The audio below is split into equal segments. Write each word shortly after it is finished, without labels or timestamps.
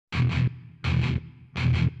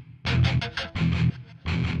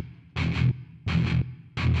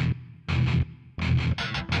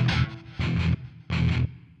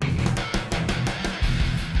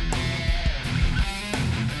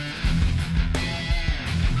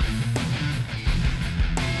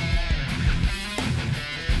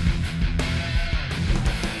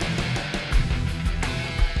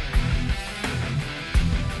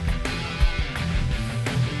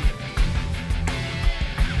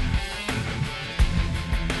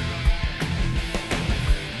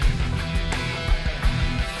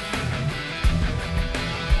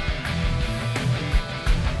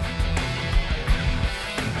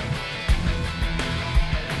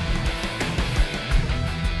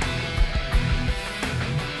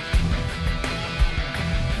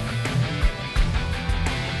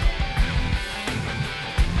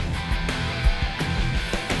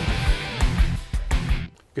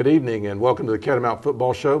Good evening and welcome to the Catamount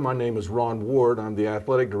Football Show. My name is Ron Ward. I'm the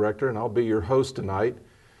athletic director and I'll be your host tonight.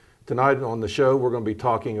 Tonight on the show we're going to be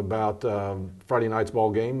talking about Friday night's ball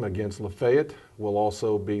game against Lafayette. We'll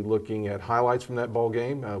also be looking at highlights from that ball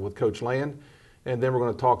game with Coach Land. And then we're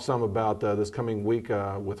going to talk some about this coming week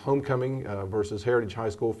with homecoming versus Heritage High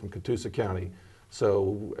School from Catoosa County.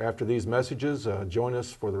 So after these messages, join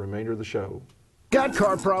us for the remainder of the show. Got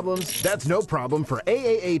car problems? That's no problem for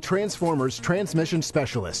AAA Transformers Transmission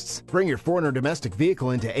Specialists. Bring your foreign or domestic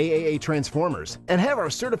vehicle into AAA Transformers and have our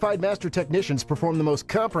certified master technicians perform the most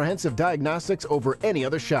comprehensive diagnostics over any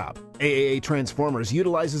other shop. AAA Transformers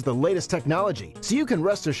utilizes the latest technology, so you can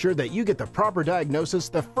rest assured that you get the proper diagnosis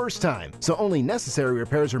the first time, so only necessary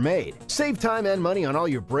repairs are made. Save time and money on all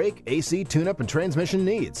your brake, AC, tune-up, and transmission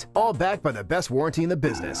needs, all backed by the best warranty in the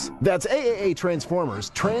business. That's AAA Transformers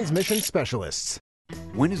Transmission Specialists.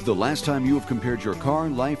 When is the last time you have compared your car,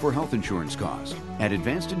 life, or health insurance cost? At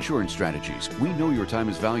Advanced Insurance Strategies, we know your time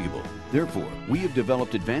is valuable. Therefore, we have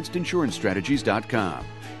developed AdvancedInsuranceStrategies.com.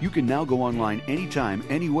 You can now go online anytime,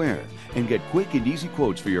 anywhere, and get quick and easy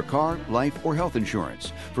quotes for your car, life, or health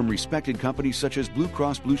insurance from respected companies such as Blue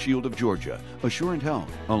Cross Blue Shield of Georgia, Assurant Health,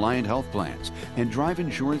 Alliant Health Plans, and Drive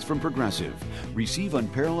Insurance from Progressive. Receive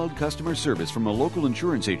unparalleled customer service from a local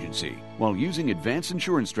insurance agency while using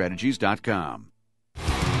AdvancedInsuranceStrategies.com.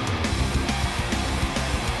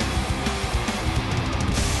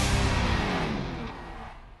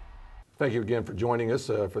 Thank you again for joining us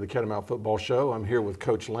for the Catamount Football Show. I'm here with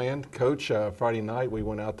Coach Land. Coach, Friday night we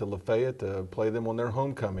went out to Lafayette to play them on their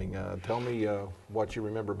homecoming. Tell me what you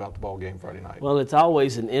remember about the ball game Friday night. Well, it's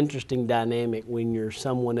always an interesting dynamic when you're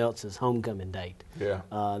someone else's homecoming date. Yeah.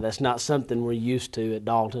 That's not something we're used to at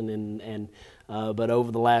Dalton, but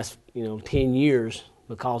over the last 10 years,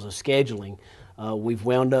 because of scheduling, we've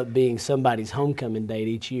wound up being somebody's homecoming date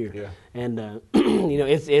each year. Yeah. And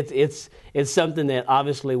it's something that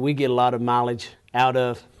obviously we get a lot of mileage out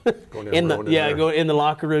of. in the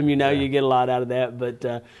locker room, you get a lot out of that. But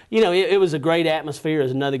it was a great atmosphere. It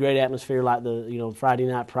was another great atmosphere like the Friday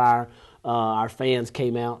night prior. Our fans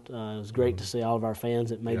came out. It was great to see all of our fans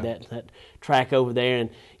that made that track over there.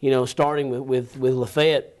 And starting with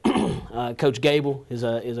Lafayette, Coach Gable is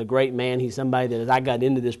a great man. He's somebody that as I got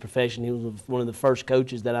into this profession, he was one of the first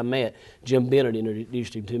coaches that I met. Jim Bennett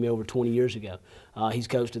introduced him to me over 20 years ago. He's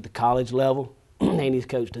coached at the college level and he's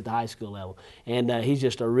coached at the high school level. And he's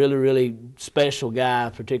just a really, really special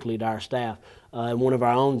guy, particularly to our staff. And one of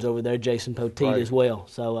our owns over there, Jason Poteet, as well.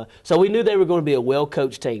 So we knew they were going to be a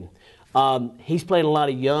well-coached team. He's playing a lot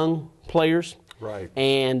of young players. Right.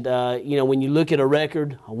 And, when you look at a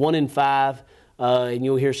record, 1-5, and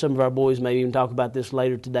you'll hear some of our boys maybe even talk about this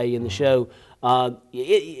later today in the show,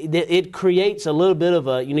 it creates a little bit of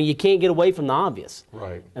a, you can't get away from the obvious.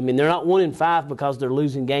 Right. I mean, they're not 1-5 because they're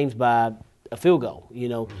losing games by a field goal,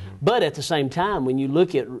 But at the same time, when you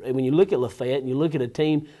look at Lafayette and you look at a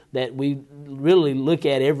team that we really look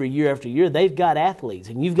at every year after year, they've got athletes,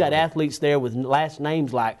 and you've got athletes there with last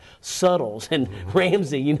names like Suttles and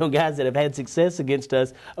Ramsey, guys that have had success against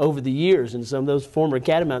us over the years, and some of those former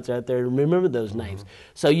Catamounts out there remember those names.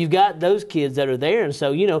 So you've got those kids that are there, and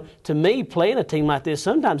so to me, playing a team like this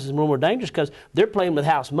sometimes is more dangerous because they're playing with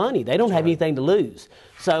house money. They don't have anything to lose.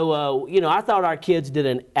 So, I thought our kids did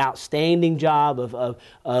an outstanding job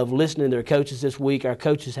of listening to their coaches this week. Our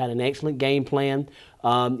coaches had an excellent game plan.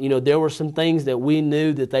 There were some things that we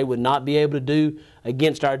knew that they would not be able to do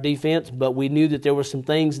against our defense, but we knew that there were some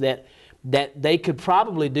things that they could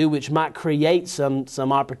probably do which might create some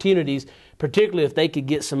opportunities, particularly if they could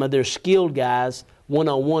get some of their skilled guys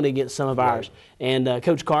one-on-one against some of ours. And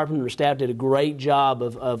Coach Carpenter and staff did a great job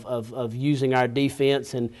of using our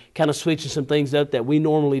defense and kind of switching some things up that we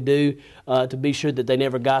normally do to be sure that they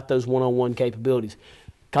never got those one-on-one capabilities.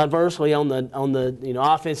 Conversely, on the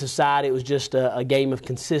offensive side, it was just a game of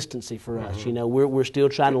consistency for us. We're still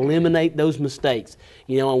trying to eliminate those mistakes.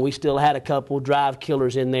 And we still had a couple drive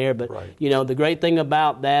killers in there. But the great thing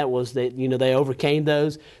about that was that they overcame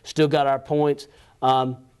those, still got our points.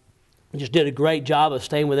 Just did a great job of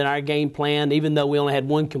staying within our game plan. Even though we only had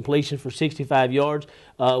one completion for 65 yards,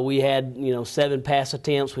 we had 7 pass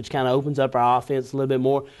attempts, which kind of opens up our offense a little bit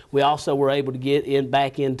more. We also were able to get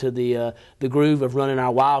back into the groove of running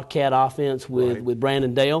our Wildcat offense with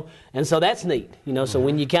Brandon Dale, and so that's neat. So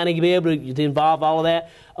when you kind of be able to involve all of that,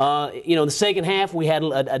 the second half we had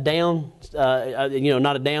a down,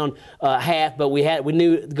 not a down half, but we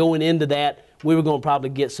knew going into that we were going to probably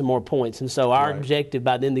get some more points. And so our objective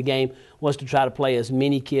by the end of the game was to try to play as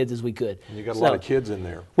many kids as we could. And you got a lot of kids in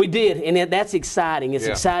there. We did, and that's exciting. It's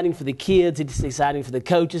exciting for the kids. It's exciting for the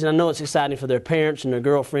coaches, and I know it's exciting for their parents and their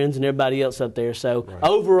girlfriends and everybody else up there. So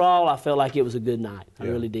overall, I felt like it was a good night. I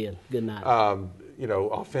really did. Good night. You know,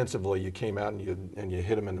 offensively, you came out and you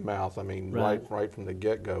hit them in the mouth. I mean, right from the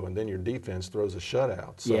get-go, and then your defense throws a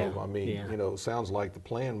shutout. So I mean, you know, sounds like the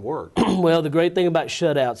plan worked. Well, the great thing about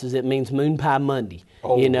shutouts is it means moon pie Monday.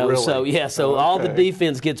 Oh, you know, really? so all the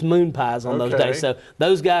defense gets moon pies on those days. So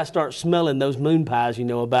those guys start smelling those moon pies, you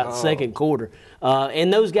know, about the second quarter.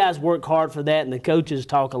 And those guys work hard for that, and the coaches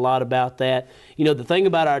talk a lot about that. You know, the thing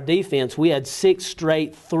about our defense, we had 6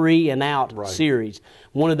 straight 3-and-out series.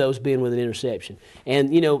 One of those being with an interception.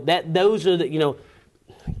 And, you know, those are the, you know,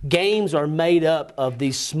 games are made up of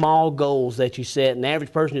these small goals that you set. And the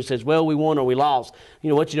average person just says, well, we won or we lost. You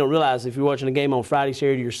know, what you don't realize, if you're watching a game on Friday,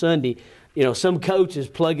 Saturday, or Sunday, you know, some coach is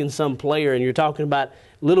plugging some player, and you're talking about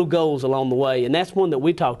little goals along the way. And that's one that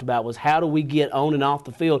we talked about, was how do we get on and off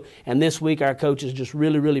the field. And this week our coaches just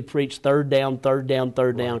really, really preached third down,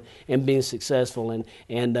 and being successful. And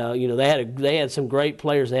you know, they had some great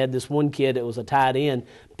players. They had this one kid that was a tight end,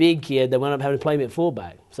 big kid, that wound up having to play him at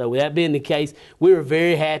fullback. So with that being the case, we were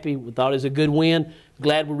very happy. We thought it was a good win.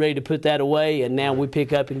 Glad we're ready to put that away, and now we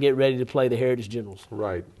pick up and get ready to play the Heritage Generals.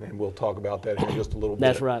 Right, and we'll talk about that in just a little bit.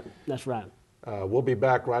 That's right. That's right. We'll be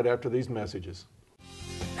back right after these messages.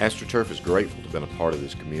 AstroTurf is grateful to have been a part of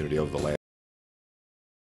this community over the last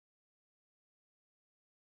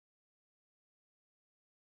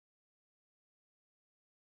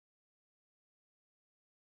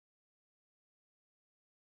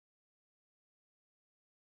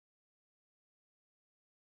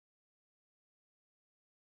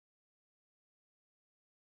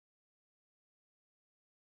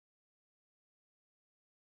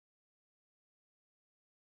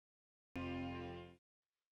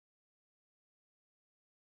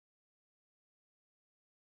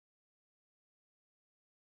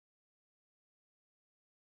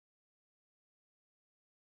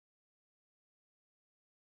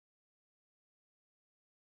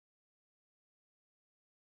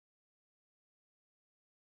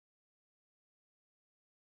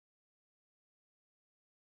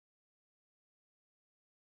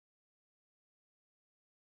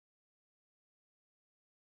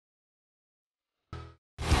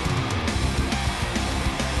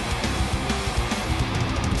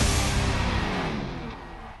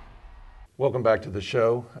Welcome back to the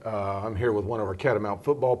show. I'm here with one of our Catamount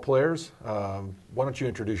football players. Why don't you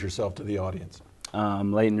introduce yourself to the audience?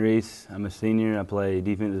 I'm Leighton Reese. I'm a senior. I play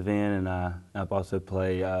defensive end, and I also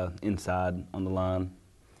play inside on the line.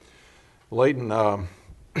 Leighton,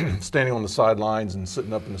 standing on the sidelines and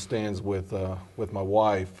sitting up in the stands with my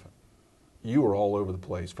wife, you were all over the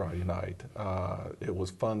place Friday night. It was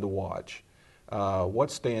fun to watch. What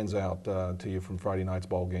stands out to you from Friday night's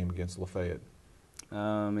ball game against Lafayette?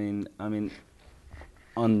 I mean,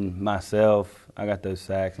 on myself, I got those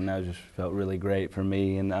sacks, and that just felt really great for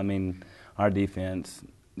me. And I mean, our defense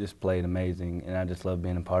just played amazing, and I just love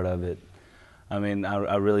being a part of it. I mean,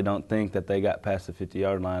 I really don't think that they got past the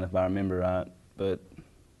 50-yard line, if I remember right. But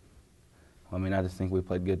I mean, I just think we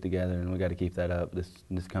played good together, and we got to keep that up this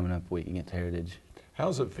coming up week against Heritage. How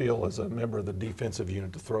does it feel as a member of the defensive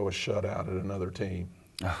unit to throw a shutout at another team?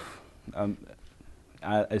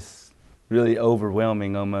 It's really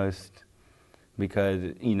overwhelming almost, because,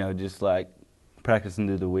 you know, just like practicing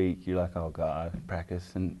through the week, you're like, oh God,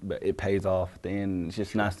 practice, but it pays off at the end. It's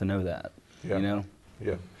just nice to know that, you know?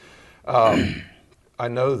 Yeah. I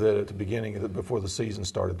know that at the beginning, before the season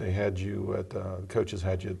started, they had you coaches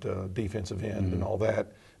had you at defensive end and all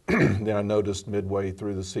that. Then I noticed midway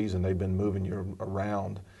through the season they've been moving you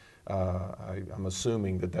around. I'm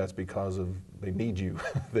assuming that that's because they need you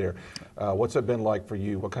there. What's it been like for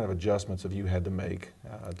you? What kind of adjustments have you had to make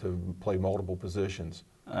to play multiple positions?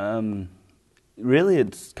 Really,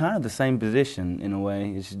 it's kind of the same position in a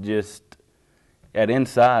way. It's just at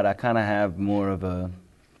inside, I kind of have more of a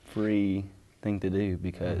free thing to do,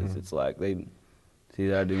 because it's like it's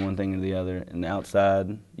either I do one thing or the other. And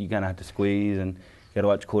outside, you kind of have to squeeze, and you got to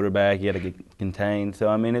watch quarterback. You got to get contained. So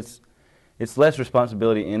I mean, it's less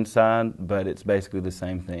responsibility inside, but it's basically the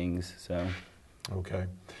same things. So, okay,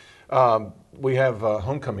 we have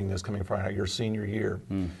homecoming this coming Friday, your senior year,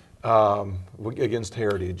 against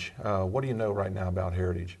Heritage. What do you know right now about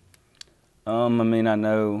Heritage? I mean, I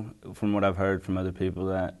know from what I've heard from other people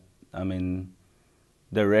that, I mean,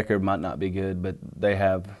 their record might not be good, but they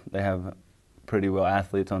have pretty well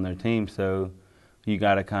athletes on their team. So you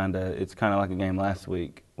got to it's kind of like a game last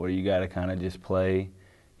week where you got to kind of just play.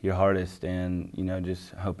 your hardest and, you know,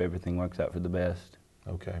 just hope everything works out for the best.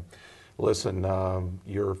 Okay. Listen,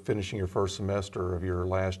 you're finishing your first semester of your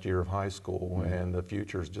last year of high school, and the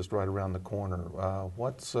future's just right around the corner.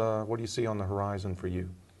 What do you see on the horizon for you?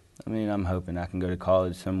 I mean, I'm hoping I can go to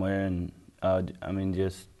college somewhere, and I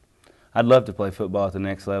mean, I'd love to play football at the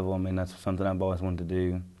next level. I mean, that's something I've always wanted to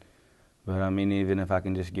do. But I mean, even if I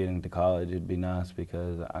can just get into college, it'd be nice,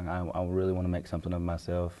 because I really want to make something of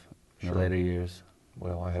myself in the later years.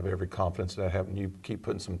 Well, I have every confidence that having you keep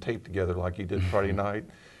putting some tape together like you did Friday night.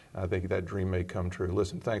 I think that dream may come true.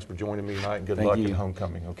 Listen, thanks for joining me tonight, and good luck in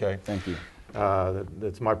homecoming, okay? Thank you.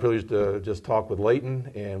 It's my privilege to just talk with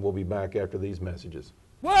Leighton, and we'll be back after these messages.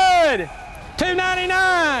 Wood,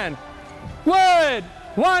 $2.99. Wood,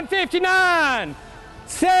 $1.59.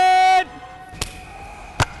 Set.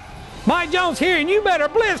 Mike Jones here, and you better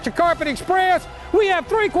blitz to Carpet Express. We have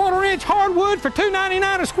 3/4-inch hardwood for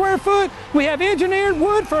 $2.99 a square foot. We have engineered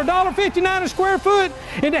wood for $1.59 a square foot.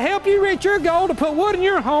 And to help you reach your goal to put wood in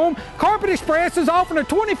your home, Carpet Express is offering a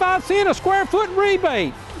 25-cent a square foot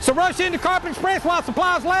rebate. So rush into Carpet Express while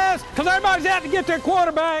supplies last, because everybody's out to get their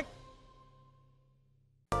quarterback.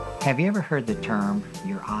 Have you ever heard the term,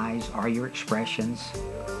 your eyes are your expressions,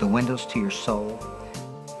 the windows to your soul?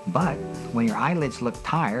 But when your eyelids look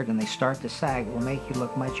tired and they start to sag, it will make you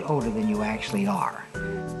look much older than you actually are.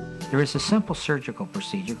 There is a simple surgical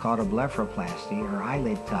procedure called a blepharoplasty, or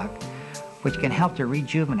eyelid tuck, which can help to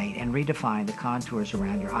rejuvenate and redefine the contours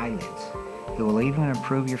around your eyelids. It will even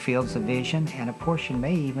improve your fields of vision, and a portion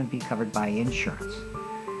may even be covered by insurance.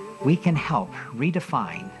 We can help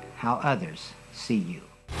redefine how others see you.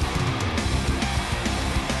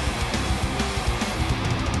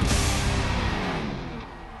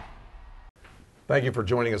 Thank you for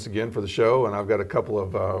joining us again for the show, and I've got a couple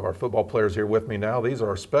of our football players here with me now. These are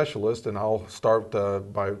our specialists, and I'll start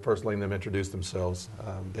by first letting them introduce themselves.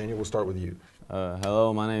 Daniel, we'll start with you.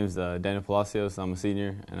 Hello, my name is Daniel PALACIOS. I'm a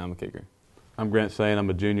senior, and I'm a kicker. I'm Grant SANE. I'm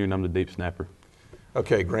a junior, and I'm the deep snapper.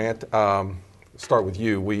 Okay, Grant, start with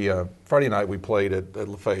you. Friday night we played at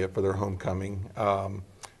Lafayette for their homecoming.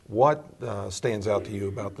 What stands out to you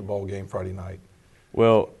about the ball game Friday night?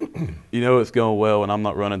 Well, you know it's going well when I'm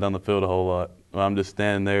not running down the field a whole lot. I'm just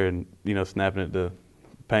standing there and, you know, snapping at the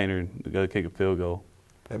painter to go kick a field goal.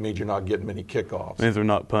 That means you're not getting many kickoffs. It means we're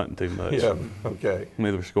not punting too much. Yeah, okay. It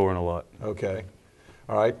means we're scoring a lot. Okay.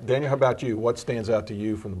 All right. Daniel, how about you? What stands out to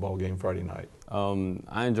you from the ball game Friday night?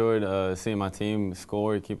 I enjoyed seeing my team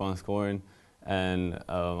score, keep on scoring, and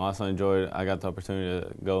also I got the opportunity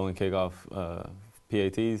to go and kick off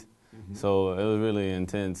PATs. So it was really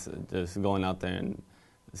intense, just going out there and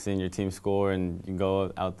seeing your team score, and you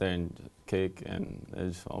go out there and kick, and it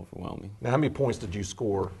just overwhelming. Now, how many points did you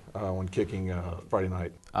score when kicking Friday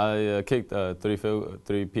night? I kicked three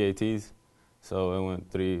PATs, so it went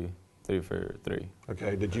three for three.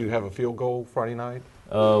 Okay. Did you have a field goal Friday night?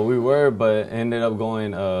 We were, but ended up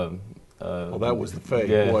going. Well, that was the fake,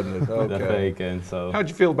 yeah, wasn't it? Okay. The fake, and so. How'd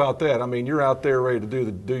you feel about that? I mean, you're out there ready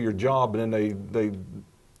to do your job, and then they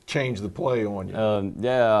change the play on you.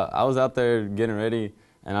 Yeah, I was out there getting ready,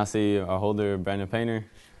 and I see our holder, Brandon Painter,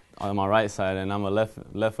 on my right side, and I'm a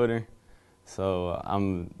left footer. So I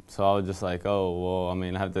was just like, oh, well, I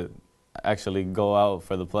mean, I have to actually go out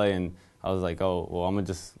for the play, and I was like, oh, well, I'm gonna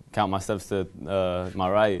just count my steps to my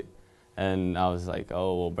right, and I was like,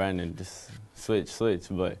 oh, well, Brandon, just switch,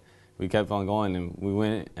 but we kept on going, and we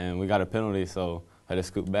went, and we got a penalty, so I had to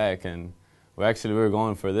scoot back, and we were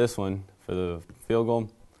going for this one for the field goal,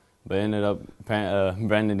 but ended up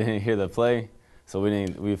Brandon didn't hear the play. So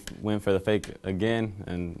we went for the fake again,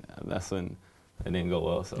 and that's when it didn't go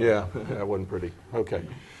well. So. Yeah, that wasn't pretty. Okay.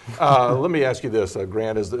 Let me ask you this,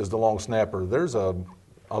 Grant, as the long snapper, there's a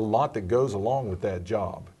lot that goes along with that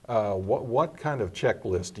job. What kind of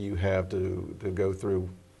checklist do you have to go through?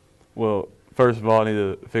 Well, first of all, I need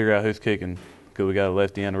to figure out who's kicking, because we got a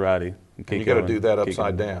lefty and a righty. And you got to do that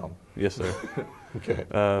upside down. Yes, sir. Okay.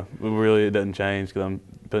 Really, it doesn't change, because I'm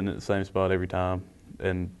putting it in the same spot every time,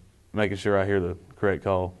 and making sure I hear the correct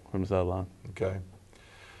call from the sideline. Okay.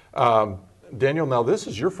 Daniel, now this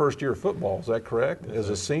is your first year of football, is that correct? As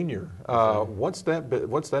a senior. What's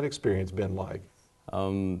that experience been like?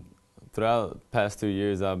 Throughout the past 2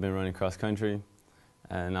 years, I've been running cross country,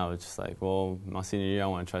 and I was just like, well, my senior year, I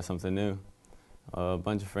want to try something new. A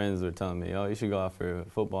bunch of friends were telling me, oh, you should go out for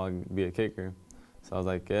football and be a kicker. So I was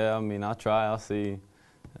like, yeah, I mean, I'll try, I'll see.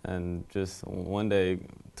 And just one day,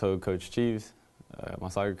 told Coach Cheeves, my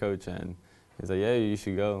soccer coach, and he's like, yeah, you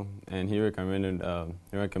should go. And he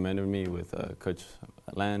recommended me with Coach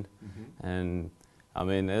Land. And I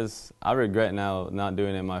mean, I regret now not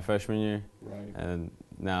doing it my freshman year. Right. And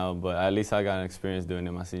now, but at least I got an experience doing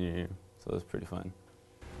it my senior year, so it's pretty fun.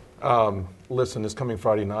 Listen, this coming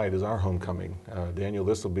Friday night is our homecoming. Daniel,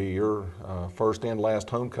 this will be your first and last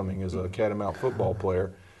homecoming as a Catamount football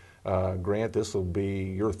player. Grant, this will be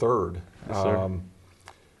your third. Yes, sir.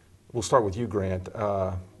 We'll start with you, Grant.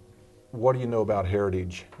 What do you know about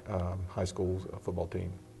Heritage High School's football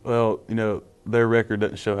team? Well, you know, their record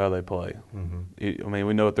doesn't show how they play. I mean,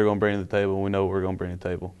 we know what they're going to bring to the table, and we know what we're going to bring to the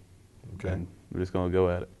table. Okay. And we're just going to go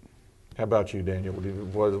at it. How about you, Daniel?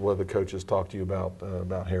 What do the coaches talk to you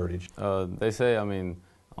about Heritage? They say, I mean,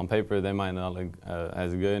 on paper they might not look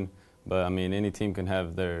as good, but I mean, any team can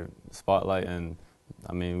have their spotlight, and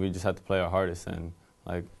I mean, we just have to play our hardest, and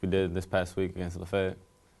like we did this past week against Lafayette,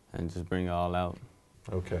 and just bring it all out.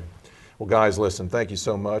 Okay. Well, guys, listen, thank you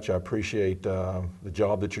so much. I appreciate the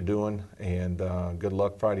job that you're doing, and good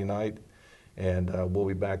luck Friday night, and we'll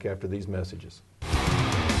be back after these messages.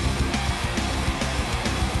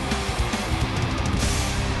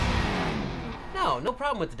 No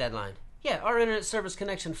problem with the deadline. Yeah, our internet service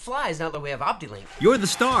connection flies now that we have OptiLink. You're the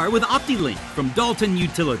star with OptiLink from Dalton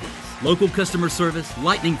Utilities. Local customer service,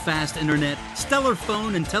 lightning fast internet, stellar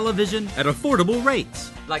phone and television at affordable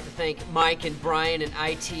rates. I'd like to thank Mike and Brian and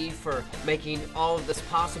IT for making all of this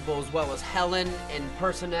possible, as well as Helen and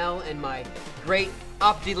personnel and my great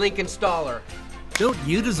OptiLink installer. Don't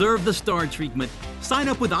you deserve the star treatment? Sign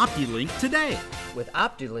up with OptiLink today. With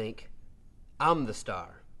OptiLink, I'm the star.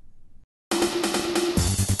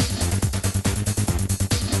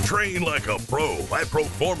 Train like a pro at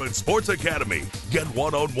Performance Sports Academy. Get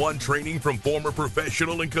one-on-one training from former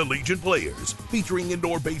professional and collegiate players, featuring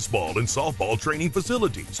indoor baseball and softball training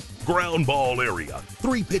facilities, ground ball area,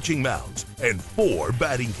 3 pitching mounds, and 4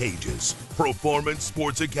 batting cages. Performance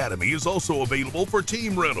Sports Academy is also available for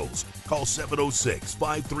team rentals. Call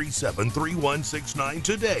 706-537-3169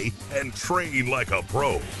 today and train like a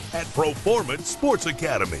pro at Performance Sports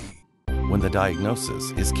Academy. When the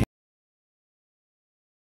diagnosis is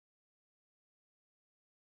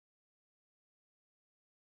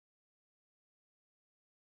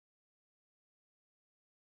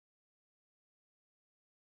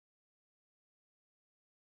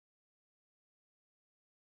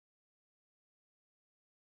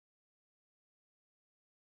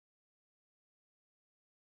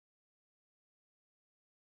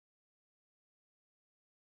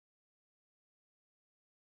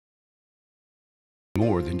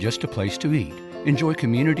more than just a place to eat. Enjoy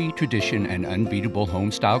community, tradition, and unbeatable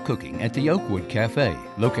home-style cooking at the Oakwood Cafe,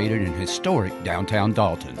 located in historic downtown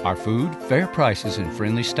Dalton. Our food, fair prices, and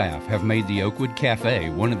friendly staff have made the Oakwood Cafe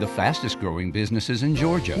one of the fastest-growing businesses in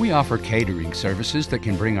Georgia. We offer catering services that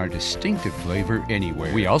can bring our distinctive flavor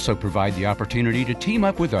anywhere. We also provide the opportunity to team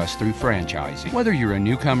up with us through franchising. Whether you're a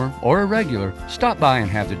newcomer or a regular, stop by and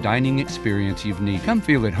have the dining experience you've needed. Come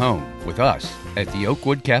feel at home with us at the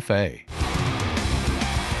Oakwood Cafe.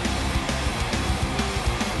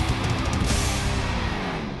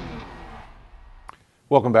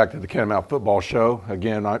 Welcome back to the Catamount Football Show.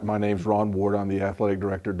 Again, my name's Ron Ward. I'm the athletic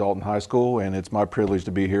director at Dalton High School, and it's my privilege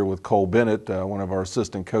to be here with Cole Bennett, one of our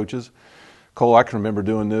assistant coaches. Cole, I can remember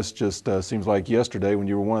doing this just seems like yesterday when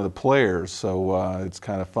you were one of the players, so it's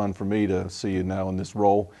kind of fun for me to see you now in this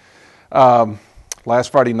role.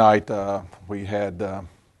 Last Friday night, we had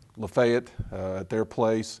Lafayette at their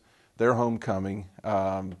place, their homecoming.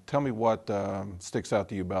 Tell me what sticks out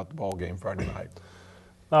to you about the ball game Friday night.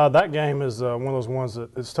 That game is one of those ones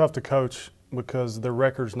that it's tough to coach because their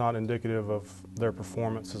record's not indicative of their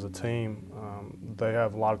performance as a team. They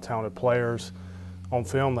have a lot of talented players. On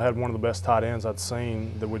film, they had one of the best tight ends I'd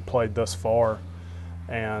seen that we'd played thus far.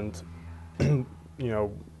 And, you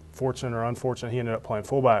know, fortunate or unfortunate, he ended up playing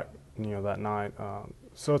fullback, you know, that night.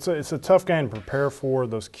 So it's a tough game to prepare for.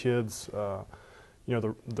 Those kids, you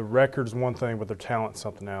know, the record's one thing, but their talent's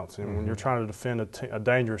something else. And when you're trying to defend a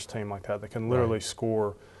dangerous team like that, they can literally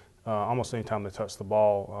score almost any time they touch the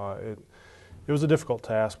ball. It was a difficult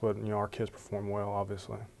task, but you know, our kids performed well,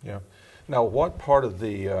 obviously. Yeah. Now, what part of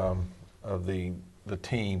the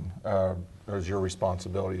team is your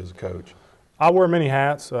responsibility as a coach? I wear many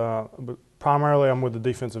hats, but primarily I'm with the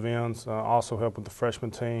defensive ends. I also help with the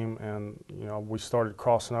freshman team, and you know, we started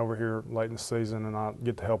crossing over here late in the season, and I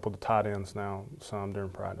get to help with the tight ends now some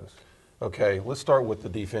during practice. Okay, let's start with the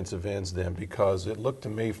defensive ends then, because it looked to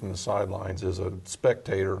me from the sidelines as a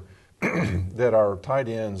spectator that our tight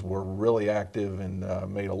ends were really active and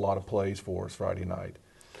made a lot of plays for us Friday night.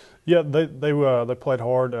 Yeah, they played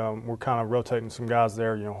hard. We're kind of rotating some guys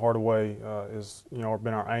there. You know, Hardaway is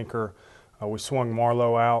been our anchor. We swung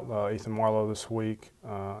Marlowe out, Ethan Marlowe this week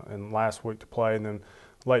and last week to play, and then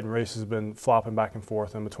REESE has been flopping back and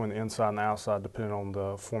forth in between the inside and the outside, depending on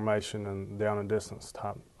the formation and down and distance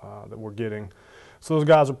type that we're getting. So those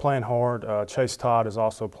guys are playing hard. Chase Todd is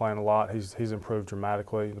also playing a lot. He's improved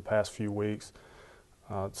dramatically in the past few weeks.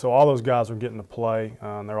 So all those guys are getting to play,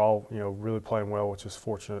 and they're all really playing well, which is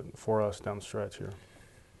fortunate for us down the stretch here.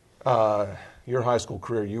 Your high school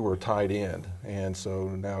career, you were a tight end, and so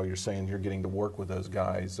now you're saying you're getting to work with those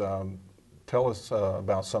guys. Tell us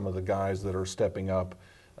about some of the guys that are stepping up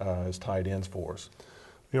as tight ends for us.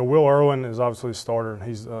 Will Irwin is obviously a starter, and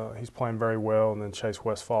he's playing very well. And then Chase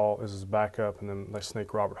Westfall is his backup, and then they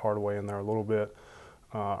sneak Robert Hardaway in there a little bit.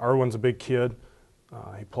 Irwin's a big kid.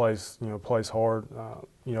 He plays hard.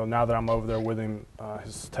 Now that I'm over there with him,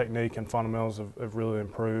 his technique and fundamentals have really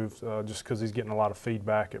improved just because he's getting a lot of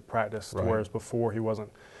feedback at practice, right. Whereas before he wasn't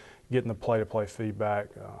getting the play-to-play feedback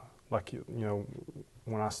like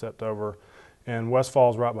when I stepped over. And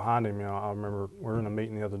Westfall's right behind him. I remember we were in a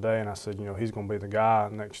meeting the other day, and I said, he's going to be the guy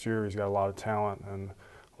next year. He's got a lot of talent and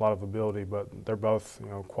a lot of ability, but they're both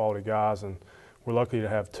quality guys, and we're lucky to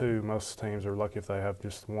have two. Most teams are lucky if they have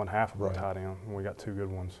just one half of a tight end, and we got two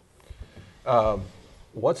good ones.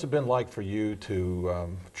 What's it been like for you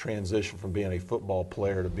to transition from being a football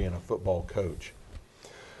player to being a football coach?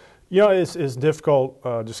 It's difficult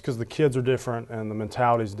just because the kids are different and the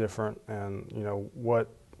mentality is different, and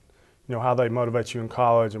how they motivate you in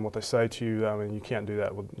college and what they say to you. I mean, you can't do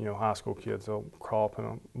that with high school kids. They'll crawl up in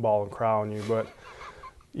a ball and cry on you. But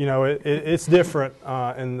it's different,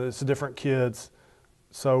 and it's different kids.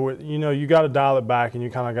 So you got to dial it back, and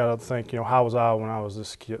you kind of got to think, how was I when I was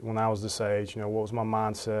this kid, when I was this age? What was my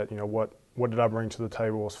mindset? What did I bring to the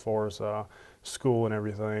table as far as school and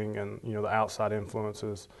everything, and the outside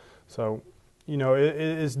influences. So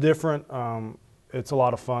it's different. It's a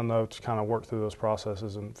lot of fun, though, to kind of work through those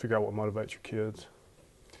processes and figure out what motivates your kids.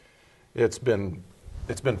 It's been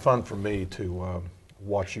fun for me to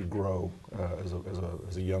watch you grow as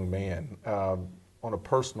a young man. On a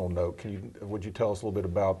personal note, would you tell us a little bit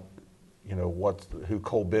about who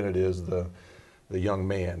Cole Bennett is, the young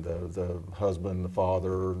man, the husband, the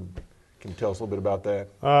father? Can you tell us a little bit about that?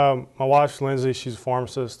 My wife's Lindsay. She's a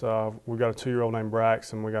pharmacist. We've got a 2-year-old named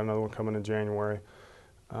Brax, and we got another one coming in January.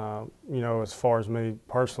 As far as me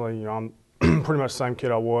personally, I'm pretty much the same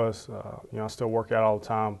kid I was. I still work out all the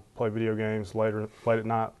time, play video games late at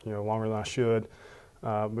night, longer than I should.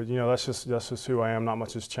 But that's just who I am. Not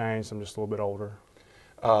much has changed. I'm just a little bit older.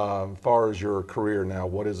 As far as your career now,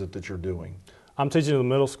 what is it that you're doing? I'm teaching in the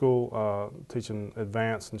middle school, teaching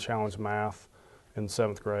advanced and challenged math in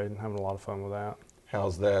 7th grade, and having a lot of fun with that.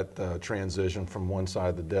 How's that transition from one side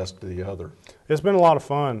of the desk to the other? It's been a lot of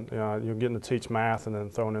fun. You're getting to teach math and then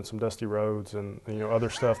throwing in some dusty roads and other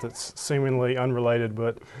stuff that's seemingly unrelated,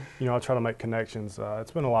 but I try to make connections.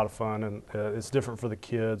 It's been a lot of fun, and it's different for the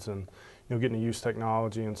kids, and getting to use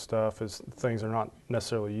technology and stuff is things they're not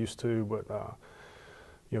necessarily used to, but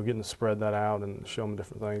getting to spread that out and show them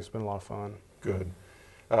different things. It's been a lot of fun. Good.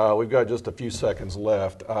 We've got just a few seconds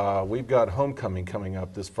left. We've got homecoming coming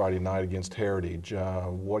up this Friday night against Heritage.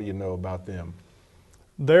 What do you know about them?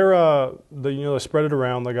 They spread it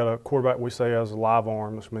around. They got a quarterback we say has a live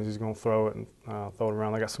arm, which means he's going to throw it and throw it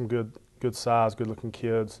around. They got some good size, good-looking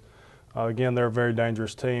kids. Again, they're a very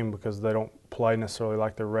dangerous team because they don't play necessarily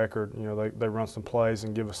like their record. They run some plays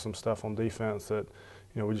and give us some stuff on defense that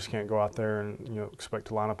we just can't go out there and expect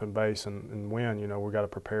to line up in base and win. We've got to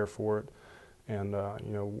prepare for it. And,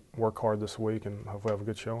 work hard this week and hopefully have a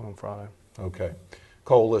good showing on Friday. Okay.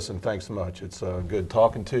 Cole, listen, thanks so much. It's good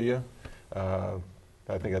talking to you. I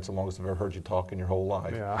think that's the longest I've ever heard you talk in your whole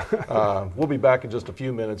life. Yeah. We'll be back in just a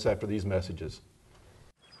few minutes after these messages.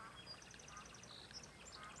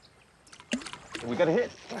 We got a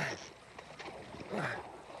hit.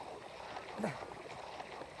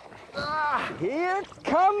 Here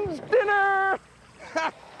comes dinner!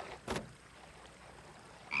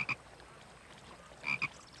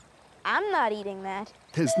 I'm not eating that.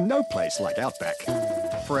 There's no place like Outback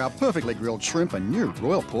for our perfectly grilled shrimp and new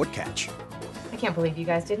Royal Port catch. I can't believe you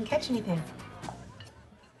guys didn't catch anything.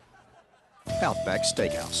 Outback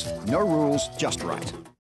Steakhouse. No rules, just right.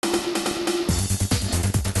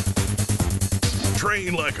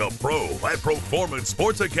 Train like a pro at Performance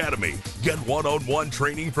Sports Academy. Get one-on-one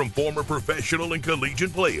training from former professional and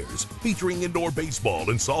collegiate players, featuring indoor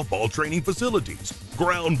baseball and softball training facilities,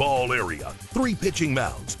 ground ball area, 3 pitching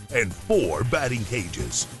mounds, and 4 batting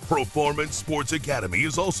cages. Performance Sports Academy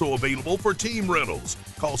is also available for team rentals.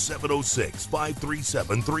 Call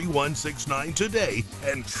 706-537-3169 today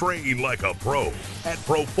and train like a pro at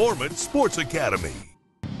Performance Sports Academy.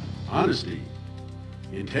 Honesty,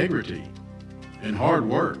 integrity, and hard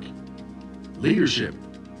work, leadership,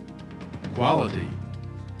 quality,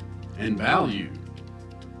 and value.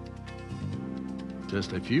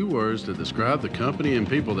 Just a few words to describe the company and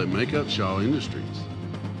people that make up Shaw Industries.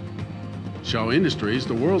 Shaw Industries,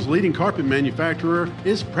 the world's leading carpet manufacturer,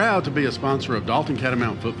 is proud to be a sponsor of Dalton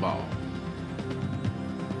Catamount football.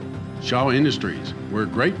 Shaw Industries, where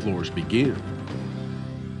great floors begin.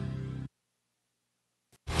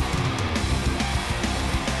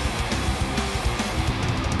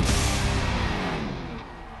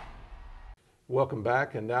 Welcome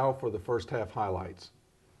back, and now for the first half highlights.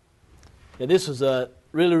 Yeah, this was a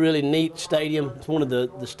really, really neat stadium. It's one of the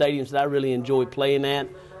stadiums that I really enjoy playing at.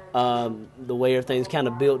 The way everything's kind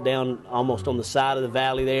of built down almost on the side of the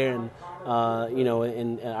valley there, and you know,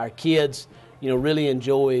 and our kids, you know, really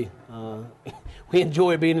enjoy. We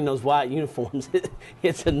enjoy being in those white uniforms.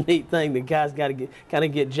 It's a neat thing. The guys got to kind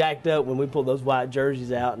of get jacked up when we pull those white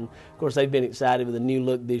jerseys out, and of course they've been excited with the new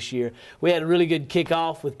look this year. We had a really good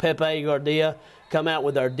kickoff with Pepe Gardia. Come out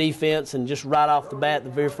with our defense, and just right off the bat, the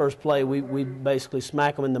very first play, we basically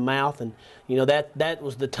smack them in the mouth, and you know that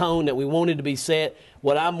was the tone that we wanted to be set.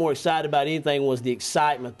 What I'm more excited about anything was the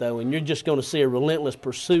excitement, though, and you're just going to see a relentless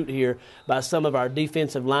pursuit here by some of our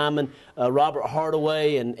defensive linemen, Robert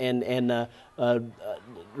Hardaway, and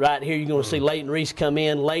right here you're going to see Leighton Reese come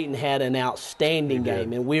in. Leighton had an outstanding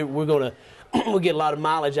game, and we're going to. We'll get a lot of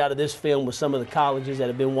mileage out of this film with some of the colleges that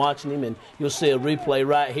have been watching him, and you'll see a replay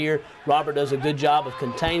right here. Robert does a good job of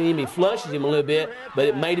containing him. He flushes him a little bit, but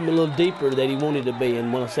it made him a little deeper than he wanted to be.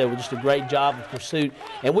 And when I say, well, just a great job of pursuit.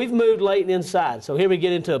 And we've moved Leighton inside. So here we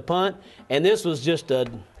get into a punt, and this was just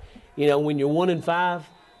a, you know, when you're 1-5,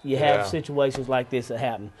 you have situations like this that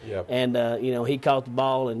happen. Yep. And, you know, he caught the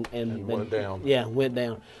ball and went down. Yeah, went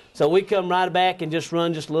down. So we come right back and just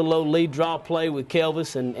run just a little old lead draw play with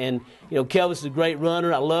Kelvis. And you know, Kelvis is a great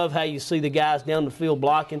runner. I love how you see the guys down the field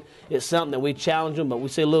blocking. It's something that we challenge them, but we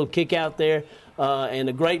see a little kick out there. And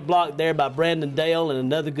a great block there by Brandon Dale, and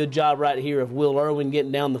another good job right here of Will Irwin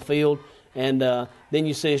getting down the field. And then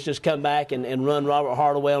you see us just come back and run Robert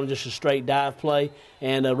Hardaway on just a straight dive play.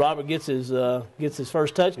 And Robert gets his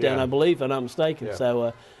first touchdown, I believe, if I'm not mistaken. Yeah.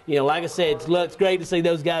 So, you know, like I said, it's great to see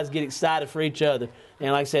those guys get excited for each other.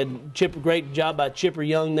 And like I said, great job by Chipper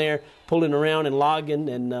Young there, pulling around and logging.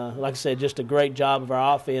 And like I said, just a great job of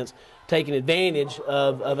our offense taking advantage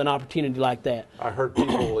of an opportunity like that. I heard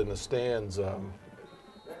people in the stands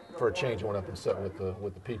for a change went up and sat with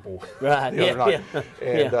the people right. the other night.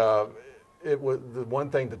 And it was the one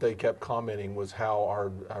thing that they kept commenting was how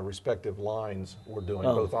our respective lines were doing,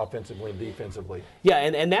 both offensively and defensively. Yeah,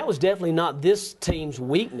 and that was definitely not this team's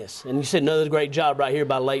weakness. And you said another great job right here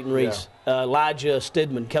by Leighton Reese. Yeah. Elijah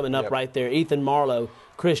Stidman coming up right there, Ethan Marlowe,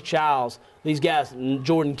 Chris Childs, these guys,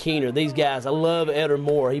 Jordan Keener, these guys. I love Eder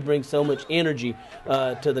Moore. He brings so much energy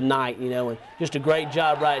to the night, you know, and just a great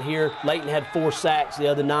job right here. Leighton had 4 sacks the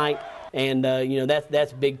other night. And, you know,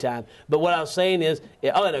 that's big time. But what I was saying is,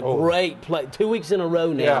 and a great play. 2 weeks in a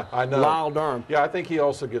row now. Yeah, I know. Lyle Durham. Yeah, I think he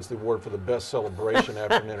also gets the award for the best celebration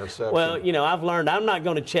after an interception. Well, you know, I've learned I'm not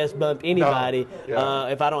going to chest bump anybody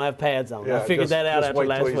if I don't have pads on. I figured that out after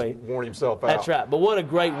last week. Worn himself out. That's right. But what a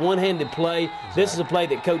great one-handed play. Exactly. This is a play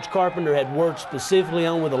that Coach Carpenter had worked specifically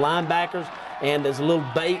on with the linebackers, and there's a little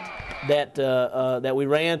bait that we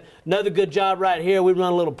ran. Another good job right here. We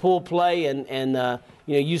run a little pull play, and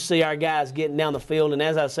you know, you see our guys getting down the field, and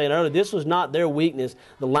as I was saying earlier, this was not their weakness.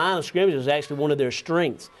 The line of scrimmage was actually one of their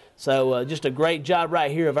strengths. So just a great job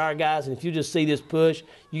right here of our guys, and if you just see this push,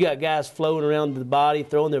 you got guys floating around the body,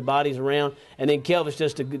 throwing their bodies around, and then Kelvis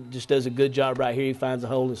just does a good job right here. He finds a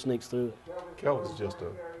hole and sneaks through it. Kelvis is just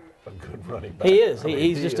a good running back. He is.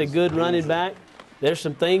 He's just a good running back. There's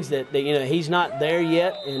some things that you know, he's not there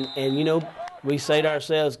yet, and you know, we say to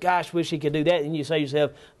ourselves, gosh, wish he could do that. And you say to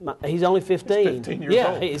yourself, he's only 15. He's 15 years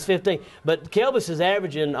old. Yeah, he's 15. But Kelvis is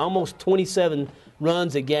averaging almost 27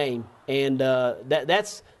 runs a game. And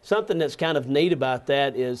that's something that's kind of neat about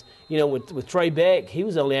that is, you know, with Trey Beck, he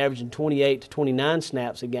was only averaging 28 to 29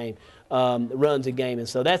 snaps a game, runs a game. And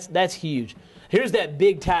so that's huge. Here's that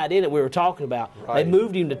big tight end that we were talking about. Right. They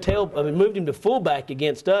moved him to fullback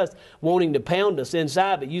against us, wanting to pound us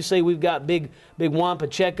inside. But you see, we've got big Juan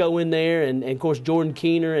Pacheco in there, and of course Jordan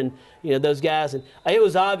Keener, and you know those guys. And it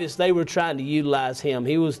was obvious they were trying to utilize him.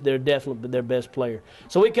 He was definitely their best player.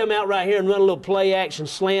 So we come out right here and run a little play action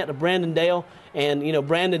slant to Brandon Dale, and you know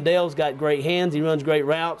Brandon Dale's got great hands. He runs great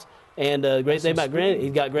routes, and great thing about Brandon,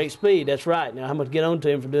 he's got great speed. That's right. Now I'm going to get on to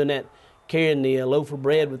him for doing that, carrying the loaf of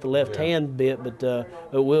bread with the left hand bit, but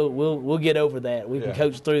we'll get over that. We can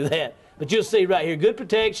coach through that. But you'll see right here, good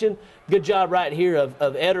protection, good job right here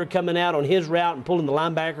of Eder coming out on his route and pulling the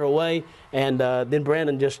linebacker away. And then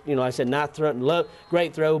Brandon just, like I said,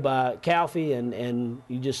 great throw by Calfee. And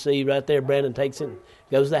you just see right there, Brandon takes it and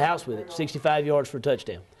goes to the house with it. 65 yards for a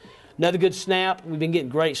touchdown. Another good snap. We've been getting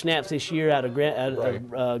great snaps this year out of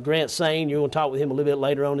Grant SANE. You're going to talk with him a little bit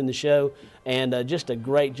later on in the show. And just a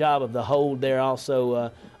great job of the hold there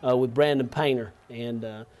also with Brandon Painter. And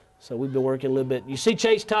so we've been working a little bit. You see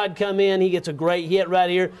Chase Todd come in. He gets a great hit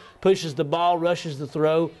right here, pushes the ball, rushes the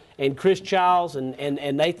throw. And Chris Childs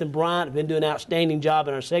and Nathan Bryant have been doing an outstanding job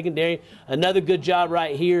in our secondary. Another good job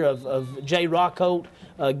right here of Jay Rockholt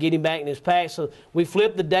getting back in his pack. So we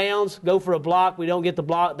flip the downs, go for a block. We don't get the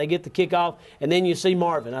block. They get the kickoff. And then you see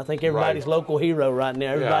Marvin. I think everybody's local hero right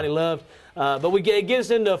now. Everybody loves. But we get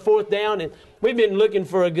us into a fourth down. And we've been looking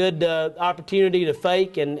for a good opportunity to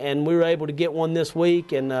fake. And we were able to get one this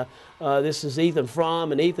week. And this is Ethan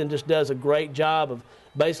Fromm. And Ethan just does a great job of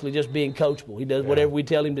basically just being coachable. He does whatever we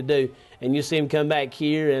tell him to do. And you see him come back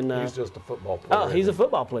here. And he's just a football player. Oh, he's a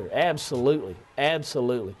football player. Absolutely.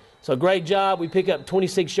 Absolutely. So great job. We pick up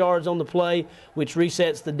 26 yards on the play, which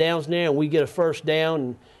resets the downs there, and we get a first down.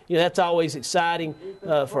 And, that's always exciting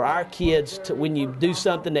for our kids when you do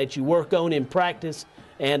something that you work on in practice.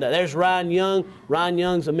 And there's Ryan Young. Ryan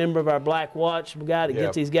Young's a member of our Black Watch guy that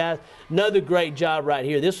gets these guys. Another great job right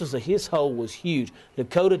here. His hole was huge.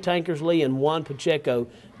 Dakota Tankersley and Juan Pacheco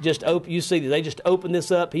just open. You see that they just open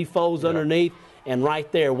this up. He folds underneath, and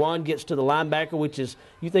right there, Juan gets to the linebacker, which is,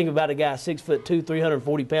 you think about a guy 6'2",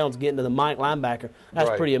 340 pounds getting to the Mike linebacker. That's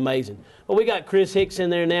pretty amazing. Well, we got Chris Hicks in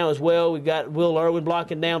there now as well. We've got Will Irwin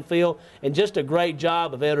blocking downfield, and just a great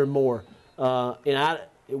job of Eder Moore. We're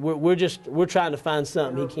trying to find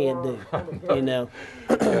something he can't do,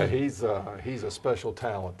 Yeah, he's a special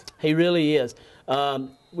talent. He really is.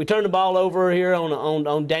 We turned the ball over here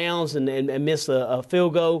on downs and miss a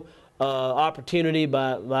field goal opportunity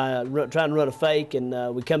by trying to run a fake,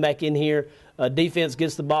 and we come back in here. Defense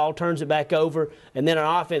gets the ball, turns it back over, and then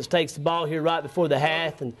our offense takes the ball here right before the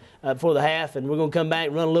half, and we're going to come back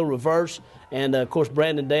and run a little reverse. And of course,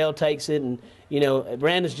 Brandon Dale takes it, and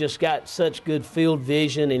Brandon's just got such good field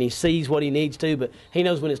vision, and he sees what he needs to, but he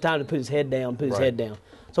knows when it's time to put his head down.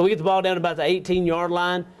 So we get the ball down about the 18-yard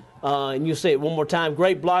line. And you'll see it one more time.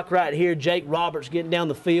 Great block right here. Jake Roberts getting down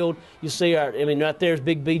the field. You see right there's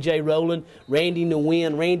big B.J. Rowland. Randy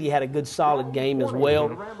Nguyen. Randy had a good solid game as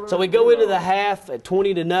well. So we go into the half at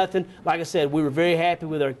 20-0. Like I said, we were very happy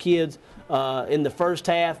with our kids in the first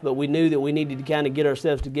half, but we knew that we needed to kind of get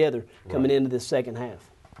ourselves together coming into this second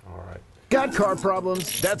half. All right. Got car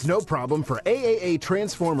problems? That's no problem for AAA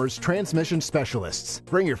Transformers Transmission Specialists.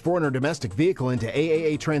 Bring your foreign or domestic vehicle into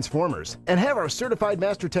AAA Transformers and have our certified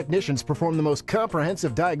master technicians perform the most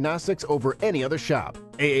comprehensive diagnostics over any other shop.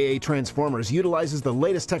 AAA Transformers utilizes the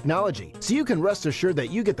latest technology, so you can rest assured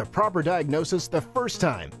that you get the proper diagnosis the first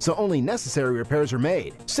time, so only necessary repairs are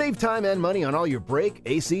made. Save time and money on all your brake,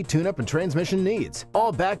 AC, tune-up, and transmission needs,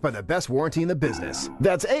 all backed by the best warranty in the business.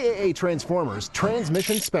 That's AAA Transformers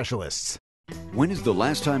Transmission Specialists. When is the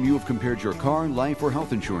last time you have compared your car, life, or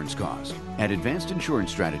health insurance cost? At Advanced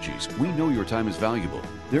Insurance Strategies, we know your time is valuable.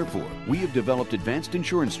 Therefore, we have developed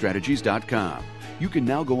AdvancedInsuranceStrategies.com. You can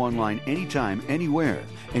now go online anytime, anywhere,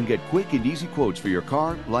 and get quick and easy quotes for your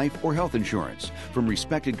car, life, or health insurance from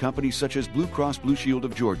respected companies such as Blue Cross Blue Shield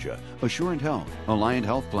of Georgia, Assurant Health, Alliant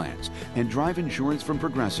Health Plans, and Drive Insurance from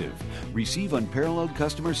Progressive. Receive unparalleled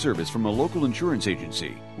customer service from a local insurance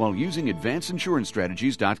agency while using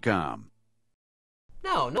AdvancedInsuranceStrategies.com.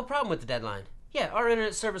 No problem with the deadline. Yeah, our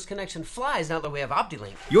internet service connection flies now that we have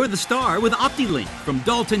OptiLink. You're the star with OptiLink from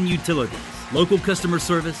Dalton Utilities. Local customer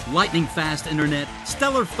service, lightning fast internet,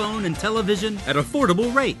 stellar phone and television at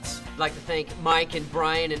affordable rates. I'd like to thank Mike and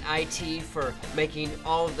Brian and IT for making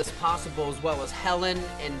all of this possible, as well as Helen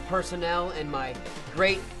and personnel and my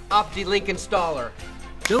great OptiLink installer.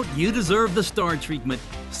 Don't you deserve the star treatment?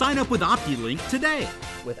 Sign up with OptiLink today.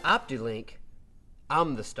 With OptiLink,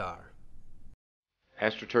 I'm the star.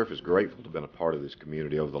 AstroTurf is grateful to have been a part of this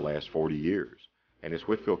community over the last 40 years. And as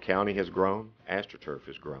Whitfield County has grown, AstroTurf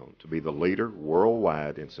has grown to be the leader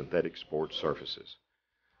worldwide in synthetic sports surfaces.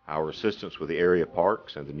 Our assistance with the area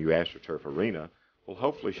parks and the new AstroTurf arena will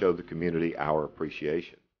hopefully show the community our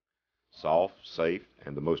appreciation. Soft, safe,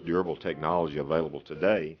 and the most durable technology available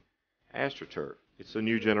today, AstroTurf. It's the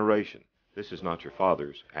new generation. This is not your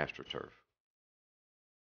father's AstroTurf.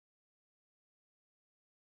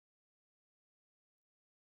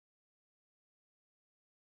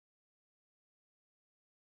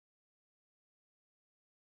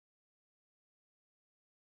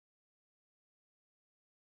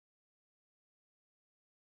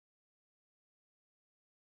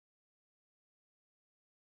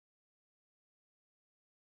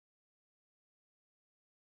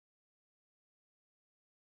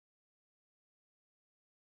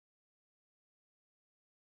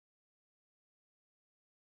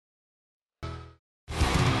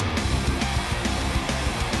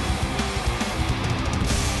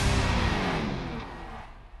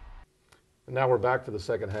 And now we're back for the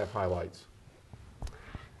second half highlights.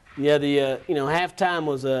 Yeah, the halftime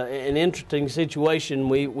was an interesting situation.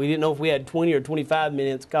 We didn't know if we had 20 or 25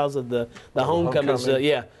 minutes because of the homecoming.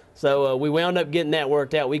 So we wound up getting that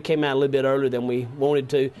worked out. We came out a little bit earlier than we wanted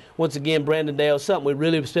to. Once again, Brandon Dale, something we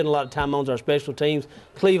really spent a lot of time on is our special teams.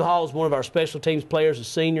 Cleve Hall is one of our special teams players, a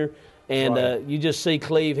senior. And you just see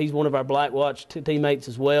Cleve, he's one of our Black Watch teammates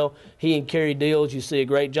as well. He and Kerry Deals, you see a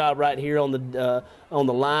great job right here on the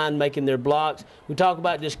line making their blocks. We talk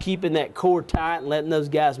about just keeping that core tight and letting those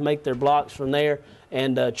guys make their blocks from there.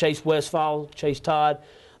 And Chase Westfall, Chase Todd.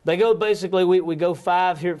 They go basically, we go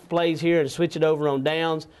 5 plays here and switch it over on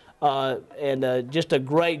downs. Just a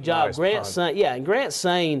great job. Nice Grant Sane, and Grant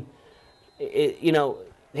Sane,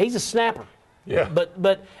 he's a snapper. Yeah.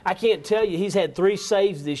 But I can't tell you, he's had 3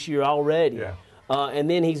 saves this year already. Yeah. And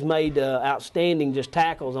then he's made outstanding just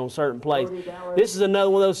tackles on certain plays. This is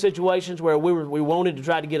another one of those situations where we wanted to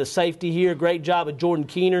try to get a safety here. Great job of Jordan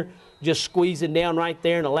Keener just squeezing down right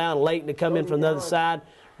there and allowing Leighton to come in from the other side.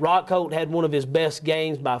 Rockholt had one of his best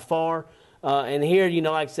games by far. And here,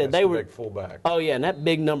 like I said, That's they were big fullback. Oh yeah, and that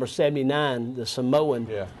big number 79, the Samoan,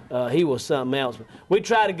 he was something else. We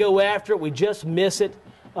try to go after it, we just miss it.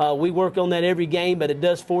 We work on that every game, but it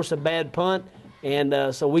does force a bad punt.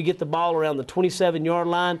 And so we get the ball around the 27-yard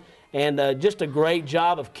line. And just a great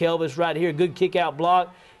job of Kelvis right here. Good kick-out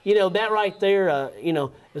block. That right there,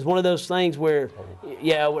 is one of those things where,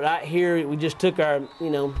 right here we just took our,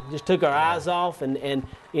 eyes off, and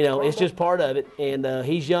it's just part of it. And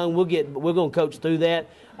he's young. We're going to coach through that.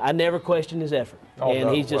 I never questioned his effort,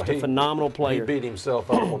 he's just a phenomenal player. He beat himself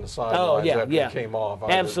up on the sidelines after he came off.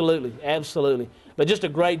 Absolutely. But just a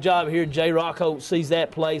great job here. Jay Rockholt sees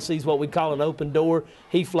that play, sees what we call an open door.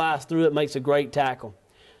 He flies through it, makes a great tackle.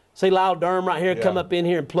 See Lyle Durham right here come up in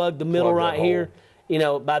here and plug the middle right here.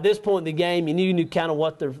 By this point in the game, you knew kind of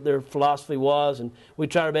what their philosophy was, and we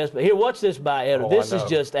tried our best. But here, watch this by Eder. This is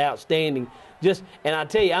just outstanding. And I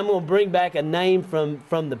tell you, I'm going to bring back a name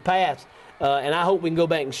from the past, and I hope we can go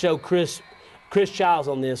back and show Chris Childs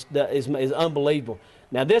on this. Is unbelievable.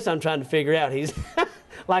 Now this I'm trying to figure out. He's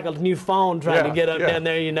like a new fawn trying to get up down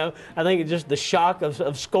there, I think it's just the shock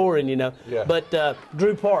of scoring, But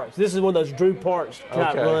Drew Parks, this is one of those Drew Parks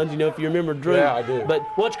type runs, if you remember Drew. Yeah, I do. But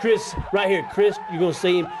watch Chris right here. Chris, you're going to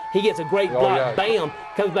see him. He gets a great block. Bam,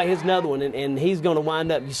 comes back, hits another one, and he's going to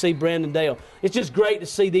wind up. You see Brandon Dale. It's just great to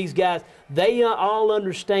see these guys. They all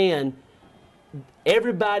understand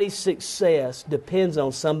everybody's success depends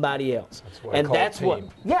on somebody else. That's what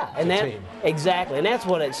exactly. And that's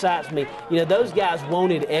what excites me. Those guys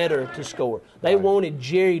wanted Eder to score. They wanted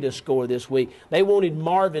Jerry to score this week. They wanted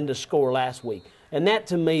Marvin to score last week. And that,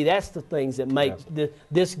 to me, that's the things that make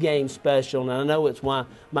this game special. And I know it's why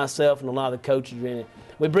myself and a lot of the coaches are in it.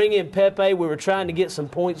 We bring in Pepe. We were trying to get some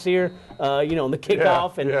points here, on the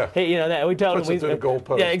kickoff, and that we told him the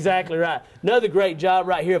goalpost. Yeah, exactly right. Another great job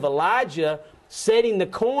right here of Elijah setting the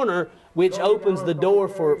corner, which opens the door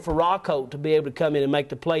for Rockholt to be able to come in and make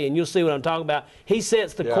the play. And you'll see what I'm talking about. He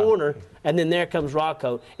sets the corner, and then there comes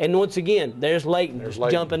Rockholt. And once again, there's Leighton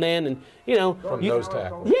jumping in, and from nose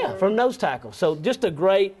tackle. Yeah, from nose tackle. So just a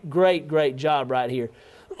great job right here.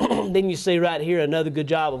 Then you see right here another good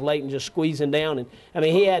job of Leighton just squeezing down.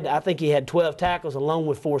 And I think he had 12 tackles along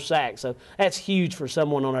with 4 sacks. So that's huge for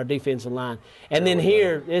someone on our defensive line. And then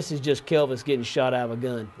here, this is just Kelvis getting shot out of a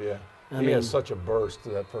gun. Yeah. He has such a burst to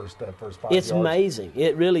that first 5 yards. It's amazing.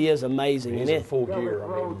 It really is amazing. He's in full gear.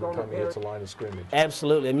 By the time he hits the line of scrimmage.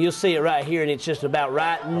 Absolutely. And you'll see it right here, and it's just about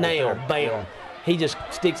right now. Bam. Yeah. He just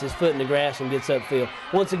sticks his foot in the grass and gets upfield.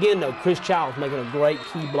 Once again, though, Chris Childs making a great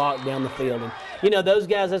key block down the field. And, those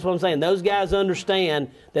guys, that's what I'm saying. Those guys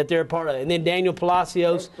understand that they're a part of it. And then Daniel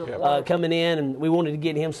Palacios coming in, and we wanted to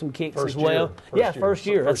get him some kicks as well. First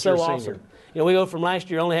year. That's so awesome. We go from last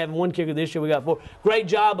year only having 1 kicker. This year we got 4. Great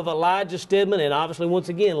job of Elijah Stidman, and obviously, once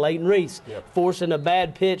again, Leighton Reese forcing a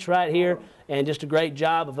bad pitch right here, and just a great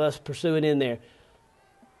job of us pursuing in there.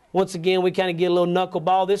 Once again, we kind of get a little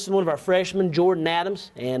knuckleball. This is one of our freshmen, Jordan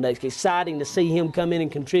Adams, and it's exciting to see him come in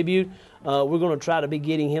and contribute. We're going to try to be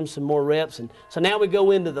getting him some more reps. And so now we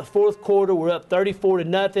go into the 4th quarter. We're up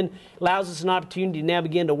 34-0. Allows us an opportunity to now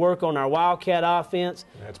begin to work on our Wildcat offense.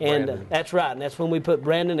 That's right. And that's when we put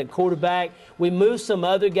Brandon at quarterback. We move some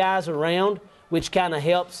other guys around, which kind of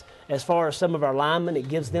helps as far as some of our linemen. It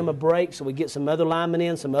gives them a break, so we get some other linemen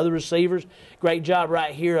in, some other receivers. Great job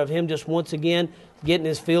right here of him just once again getting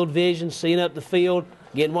his field vision, seeing up the field,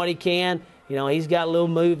 getting what he can. He's got a little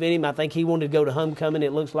move in him. I think he wanted to go to homecoming,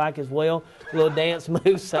 it looks like, as well. A little dance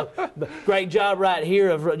move. So great job right here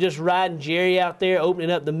of just riding Jerry out there,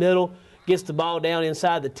 opening up the middle, gets the ball down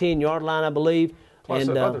inside the 10-yard line, I believe. Plus,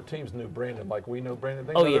 And, if other teams knew Brandon like we know Brandon,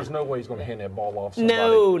 yeah. there's no way he's going to hand that ball off somebody.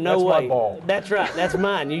 No That's way. my ball. That's right. That's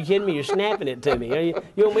mine. You kidding me? You're snapping it to me.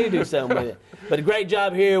 You want me to do something with it? But a great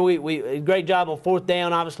job here. We great job on fourth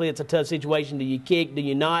down. Obviously, it's a tough situation. Do you kick? Do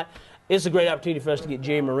you not? It's a great opportunity for us to get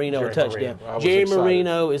Jerry Marino a touchdown. Jerry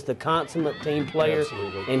Marino is the consummate team player,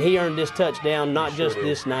 and he earned this touchdown not just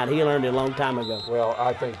this night. He earned it a long time ago. Well,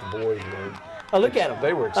 I think the boys were. Oh, look at him.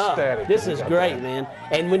 They were ecstatic. This is great, man.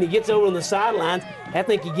 And when he gets over on the sidelines, I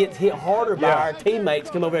think he gets hit harder by our teammates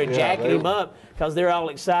come over here and jacking him up because they're all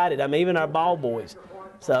excited. I mean, even our ball boys.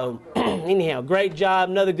 So, anyhow, great job.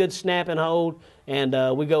 Another good snap and hold, and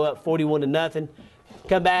we go up 41-0.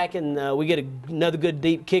 Come back and we get another good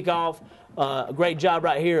deep kickoff. A great job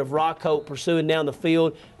right here of Rockhope pursuing down the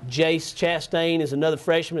field. Jace Chastain is another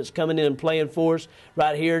freshman that's coming in and playing for us.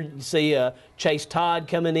 Right here you see Chase Todd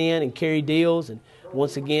coming in and Kerry Deals. And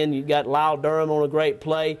once again, you got Lyle Durham on a great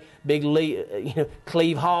play. Big Lee,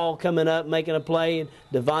 Cleve Hall coming up making a play, and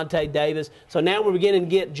Devontae Davis. So now we're beginning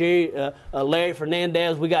to get Larry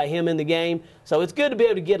Fernandez. We got him in the game. So it's good to be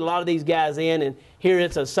able to get a lot of these guys in. And here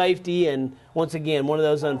it's a safety, and once again, one of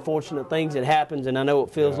those unfortunate things that happens. And I know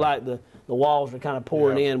it feels like the walls are kind of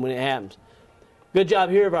pouring in when it happens. Good job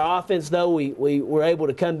here of our offense, though. We were able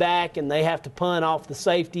to come back, and they have to punt off the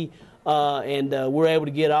safety, and we're able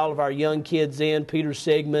to get all of our young kids in. Peter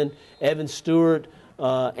Sigmund, Evan Stewart,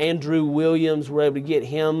 Andrew Williams, we're able to get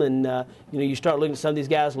him. And, you start looking at some of these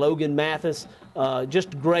guys, Logan Mathis.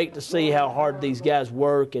 Just great to see how hard these guys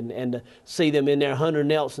work and to see them in there. Hunter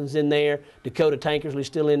Nelson's in there. Dakota Tankersley's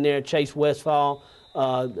still in there. Chase Westfall.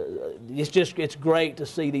 It's great to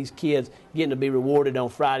see these kids getting to be rewarded on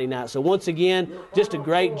Friday night. So once again, just a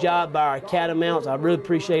great job by our Catamounts. I really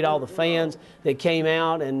appreciate all the fans that came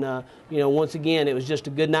out, and once again, it was just a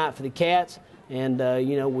good night for the Cats, and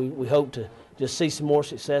we hope to just see some more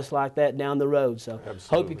success like that down the road. So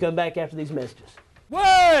hope you come back after these messages.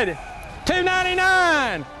 Wood,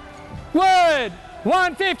 $2.99. Wood,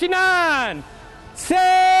 $1.59.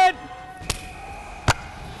 Set.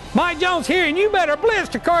 Mike Jones here, and you better blitz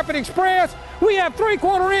to Carpet Express. We have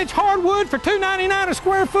 3/4-inch hardwood for $2.99 a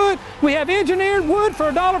square foot. We have engineered wood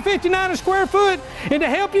for $1.59 a square foot. And to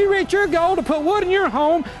help you reach your goal to put wood in your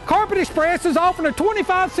home, Carpet Express is offering a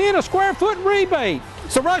 25-cent a square foot rebate.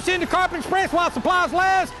 So rush into Carpet Express while supplies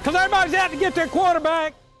last, because everybody's out to get their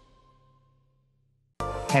quarterback.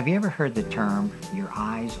 Have you ever heard the term, your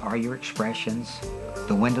eyes are your expressions,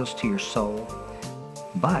 the windows to your soul?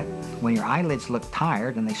 But when your eyelids look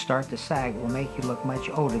tired and they start to sag, it will make you look much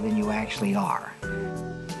older than you actually are.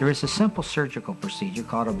 There is a simple surgical procedure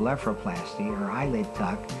called a blepharoplasty, or eyelid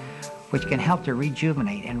tuck, which can help to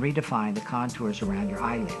rejuvenate and redefine the contours around your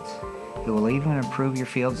eyelids. It will even improve your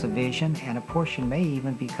fields of vision, and a portion may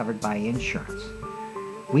even be covered by insurance.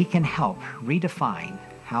 We can help redefine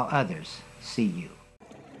how others see you.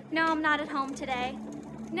 No, I'm not at home today.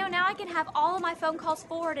 No, now I can have all of my phone calls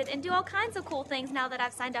forwarded and do all kinds of cool things now that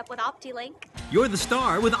I've signed up with OptiLink. You're the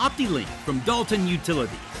star with OptiLink from Dalton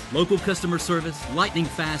Utilities. Local customer service, lightning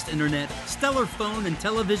fast internet, stellar phone and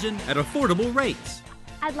television at affordable rates.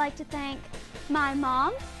 I'd like to thank my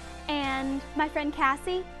mom and my friend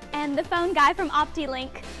Cassie and the phone guy from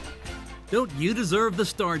OptiLink. Don't you deserve the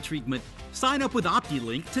star treatment? Sign up with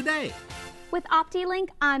OptiLink today. With OptiLink,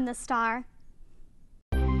 I'm the star.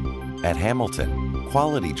 At Hamilton,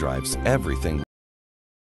 quality drives everything.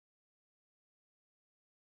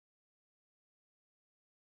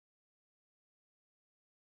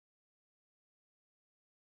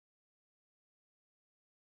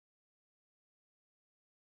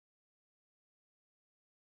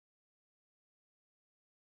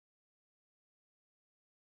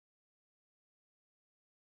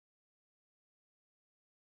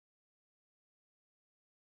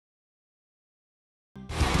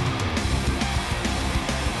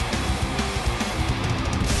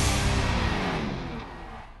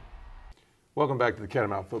 Welcome back to the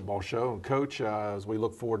Catamount Football Show. And Coach, as we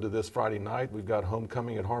look forward to this Friday night, we've got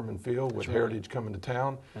homecoming at Harmon Field with Heritage coming to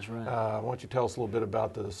town. That's right. Why don't you tell us a little bit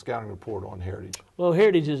about the scouting report on Heritage? Well,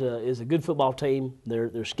 Heritage is a good football team.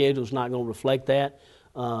 Their schedule's not going to reflect that,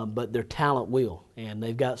 but their talent will. And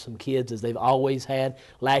they've got some kids, as they've always had.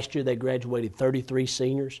 Last year they graduated 33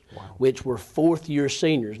 seniors, which were fourth-year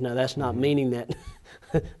seniors. Now, that's not meaning that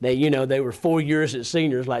They were 4 years as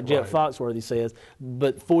seniors, like Jeff Foxworthy says,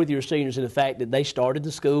 but fourth-year seniors in the fact that they started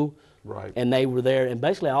the school. Right. And they were there, and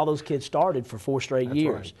basically all those kids started for 4 straight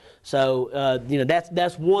years. Right. So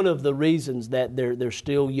that's one of the reasons that they're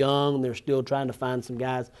still young. They're still trying to find some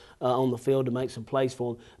guys on the field to make some plays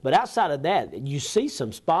for them. But outside of that, you see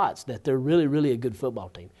some spots that they're really, really a good football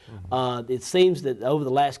team. Mm-hmm. It seems that over the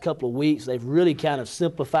last couple of weeks they've really kind of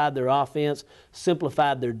simplified their offense,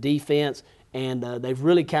 simplified their defense. And they've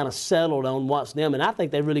really kind of settled on what's them. And I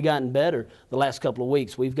think they've really gotten better the last couple of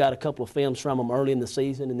weeks. We've got a couple of films from them early in the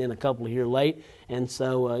season and then a couple here late. And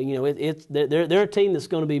so, they're a team that's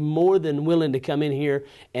going to be more than willing to come in here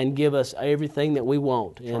and give us everything that we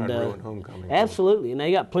want. Try and ruin homecoming. Absolutely. And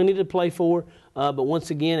they got plenty to play for. But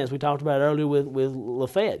once again, as we talked about earlier with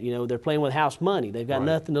Lafayette, they're playing with house money. They've got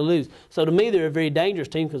nothing to lose. So to me, they're a very dangerous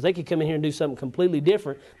team because they could come in here and do something completely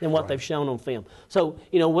different than what they've shown on film. So,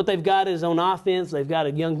 what they've got is on offense, they've got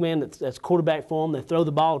a young man that's quarterback for them. They throw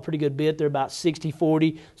the ball a pretty good bit. They're about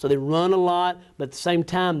 60-40. So they run a lot, but at the same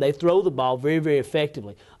time, they throw the ball very, very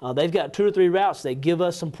effectively. They've got 2 or 3 routes. They give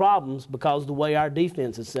us some problems because of the way our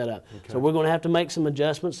defense is set up. Okay. So we're going to have to make some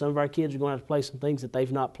adjustments. Some of our kids are going to have to play some things that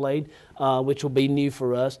they've not played, which will be new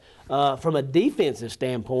for us. From a defensive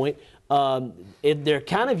standpoint, they're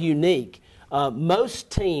kind of unique. Most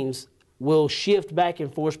teams will shift back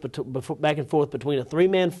and forth between a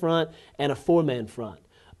 3-man front and a 4-man front.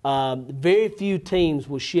 Very few teams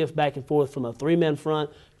will shift back and forth from a 3-man front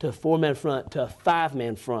to a 4-man front to a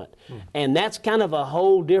 5-man front. And that's kind of a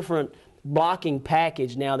whole different blocking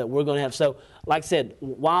package now that we're going to have. So, like I said,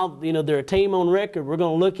 while they're a team on record, we're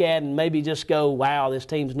going to look at and maybe just go, wow, this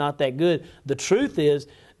team's not that good. The truth is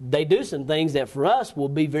they do some things that for us will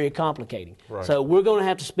be very complicating. Right. So we're going to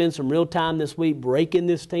have to spend some real time this week breaking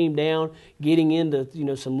this team down, getting into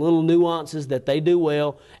some little nuances that they do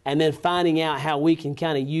well, and then finding out how we can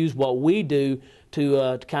kind of use what we do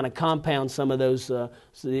to kind of compound some of those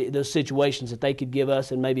situations that they could give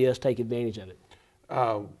us and maybe us take advantage of it.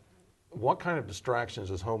 What kind of distractions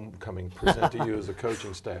does homecoming present to you as a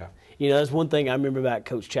coaching staff? That's one thing I remember about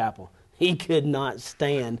Coach Chappell. He could not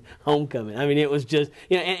stand homecoming. I mean, it was just,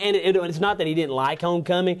 and it's not that he didn't like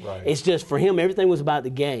homecoming. Right. It's just for him, everything was about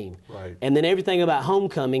the game. Right. And then everything about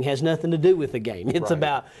homecoming has nothing to do with the game. It's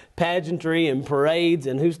about pageantry and parades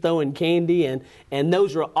and who's throwing candy, and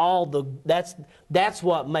those are all that's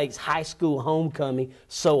what makes high school homecoming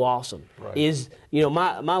so awesome. Right. Is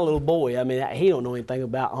my little boy, I mean, he don't know anything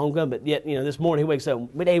about homecoming, but yet, this morning he wakes up,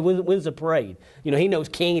 hey, when's the parade? He knows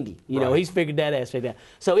candy. He's figured that aspect out.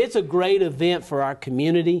 So it's a great event for our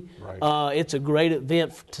community. Right. It's a great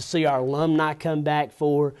event to see our alumni come back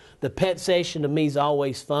for. The pet session to me is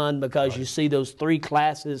always fun because you see those 3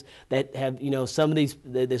 classes that have, some of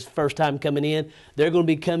this first time coming in. They're going to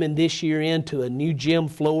be coming this year into a new gym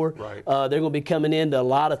floor. Right. They're going to be coming into a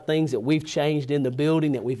lot of things that we've changed in the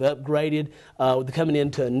building, that we've upgraded. They're coming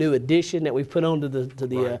into a new addition that we've put onto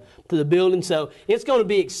the building. So it's going to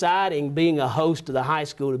be exciting being a host to the high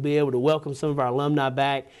school to be able to welcome some of our alumni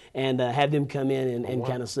back and have them come in and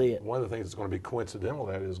kind of see it. One of the things that's going to be coincidental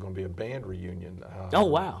that is going to be a band reunion. Oh,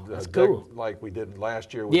 wow. That's cool. Like we did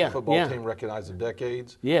last year with the football team recognizing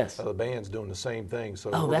decades. Yes. The band's doing the same thing. So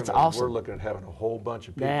that's awesome. We're looking at having a whole bunch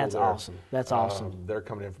of people That's there. Awesome. That's awesome. They're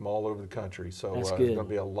coming in from all over the country. So that's there's going to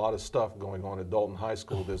be a lot of stuff going on at Dalton High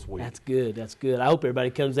School this week. That's good. That's good. I hope everybody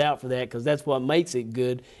comes out for that because that's what makes it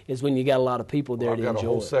good is when you got a lot of people there to enjoy it. I've got a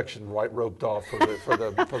whole section roped off for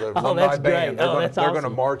the alumni band. They're going to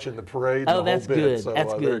march in the parade. Oh, that's good. So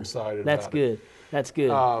that's good. They're excited That's about good. it. That's good.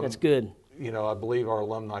 That's good. I believe our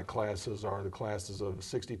alumni classes are the classes of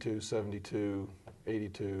 62, 72,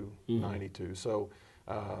 82, 92. So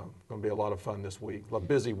going to be a lot of fun this week. A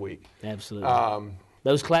busy week. Absolutely.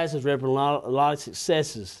 Those classes represent a lot of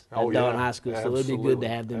successes at Dalton High School, so it'll be good to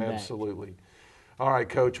have them back. Absolutely. All right,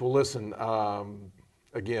 Coach. Well, listen,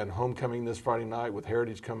 again, homecoming this Friday night with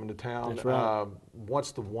Heritage coming to town. That's right.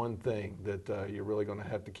 What's the one thing that you're really going to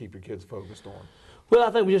have to keep your kids focused on? Well, I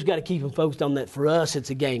think we just got to keep them focused on that. For us,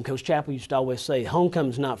 it's a game. Coach Chappell used to always say,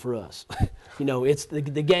 homecoming's not for us. It's the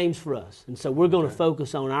game's for us. And so we're going to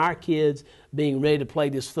focus on our kids being ready to play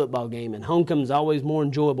this football game. And homecoming's always more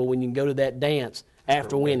enjoyable when you can go to that dance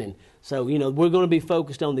after winning. So, we're going to be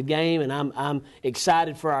focused on the game, and I'm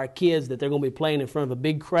excited for our kids that they're going to be playing in front of a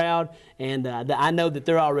big crowd, and I know that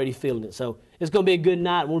they're already feeling it. So it's going to be a good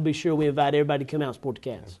night, and we'll be sure we invite everybody to come out and support the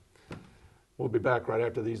Cats. We'll be back right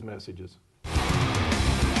after these messages.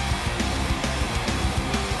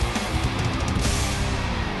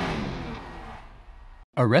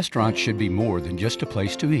 A restaurant should be more than just a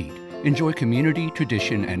place to eat. Enjoy community,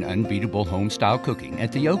 tradition, and unbeatable home-style cooking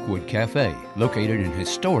at the Oakwood Cafe, located in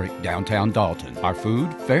historic downtown Dalton. Our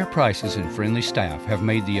food, fair prices, and friendly staff have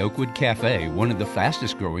made the Oakwood Cafe one of the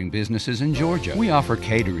fastest-growing businesses in Georgia. We offer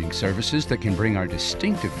catering services that can bring our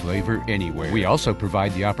distinctive flavor anywhere. We also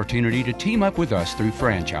provide the opportunity to team up with us through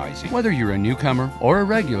franchising. Whether you're a newcomer or a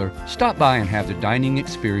regular, stop by and have the dining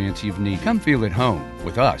experience you've needed. Come feel at home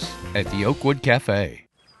with us at the Oakwood Cafe.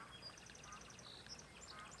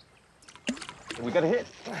 We got a hit.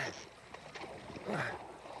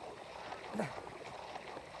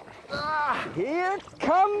 Here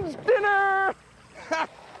comes dinner!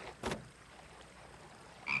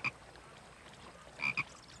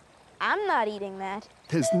 I'm not eating that.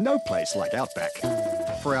 There's no place like Outback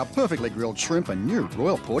for our perfectly grilled shrimp and new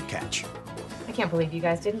Royal Port Catch. I can't believe you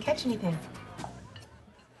guys didn't catch anything.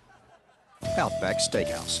 Outback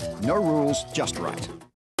Steakhouse. No rules, just right.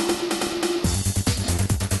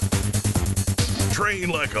 Train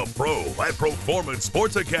like a pro at Performance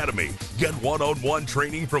Sports Academy. Get one-on-one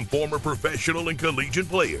training from former professional and collegiate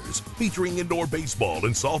players, featuring indoor baseball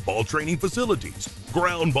and softball training facilities,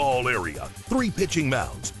 ground ball area, 3 pitching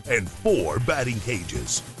mounds, and 4 batting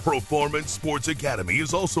cages. Performance Sports Academy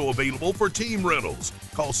is also available for team rentals.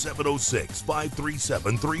 Call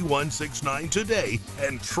 706-537-3169 today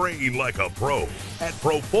and train like a pro at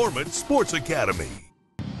Performance Sports Academy.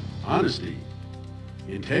 Honesty,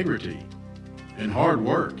 integrity, and hard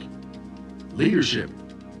work, leadership,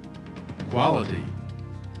 quality,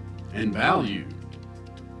 and value.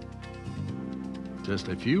 Just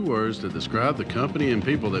a few words to describe the company and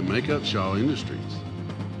people that make up Shaw Industries.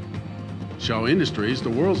 Shaw Industries, the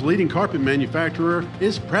world's leading carpet manufacturer,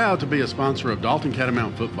 is proud to be a sponsor of Dalton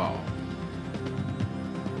Catamount football.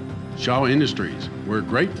 Shaw Industries, where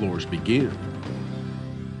great floors begin.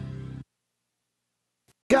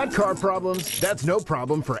 Got car problems? That's no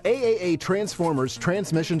problem for AAA Transformers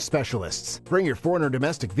Transmission Specialists. Bring your foreign or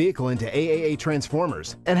domestic vehicle into AAA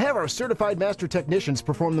Transformers and have our certified master technicians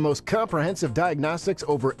perform the most comprehensive diagnostics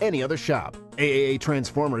over any other shop. AAA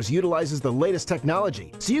Transformers utilizes the latest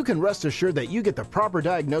technology, so you can rest assured that you get the proper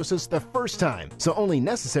diagnosis the first time, so only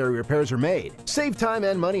necessary repairs are made. Save time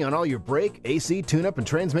and money on all your brake, AC, tune-up, and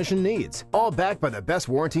transmission needs, all backed by the best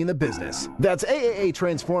warranty in the business. That's AAA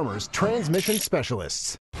Transformers Transmission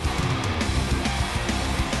Specialists.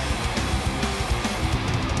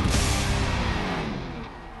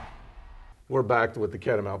 We're back with the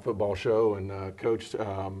Catamount Football Show, and Coach,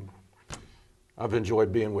 I've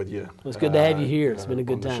enjoyed being with you. It's good to have you here. It's been a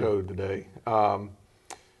good time. On the show today.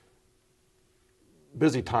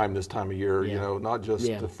 Busy time this time of year, you know, not just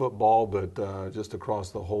the football, but just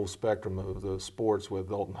across the whole spectrum of the sports with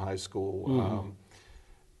Dalton High School.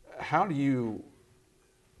 How do you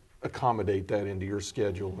accommodate that into your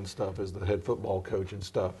schedule and stuff as the head football coach and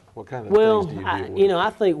stuff? What kind of things do you deal with? I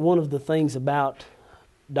think one of the things about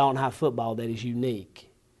Dalton High football that is unique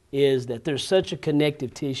is that there's such a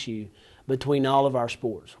connective tissue between all of our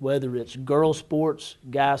sports, whether it's girls sports,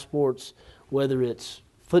 guy sports, whether it's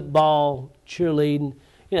football, cheerleading,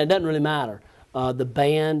 it doesn't really matter. The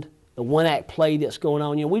band, the one-act play that's going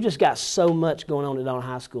on, we just got so much going on at Dalton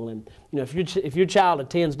High School. And if your child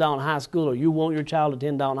attends Dalton High School, or you want your child to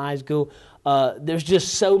attend Dalton High School, there's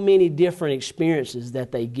just so many different experiences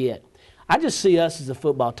that they get. I just see us as a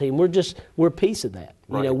football team. We're a piece of that.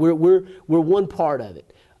 Right. We're one part of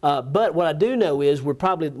it. But what I do know is we're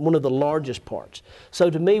probably one of the largest parts. So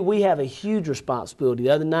to me, we have a huge responsibility.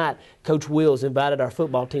 The other night, Coach Wills invited our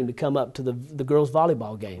football team to come up to the girls'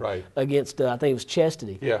 volleyball game against, I think it was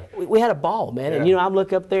Chastity. Yeah. We had a ball, man. And, I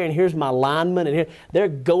look up there, and here's my linemen, and they're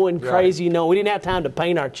going crazy. We didn't have time to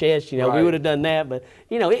paint our chest. We would have done that. But,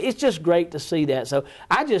 it's just great to see that. So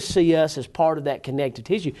I just see us as part of that connective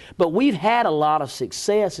tissue. But we've had a lot of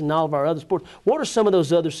success in all of our other sports. What are some of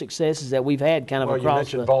those other successes that we've had kind of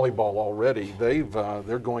across you mentioned volleyball already.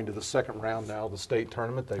 They're going to the second round now of the state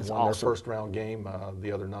tournament. They won their first round game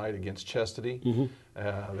the other night against Chastity.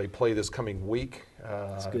 They play this coming week.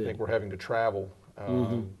 I think we're having to travel.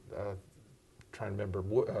 Trying to remember.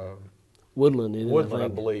 Woodland, I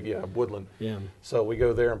believe. Yeah, Woodland. Yeah. So we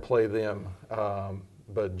go there and play them.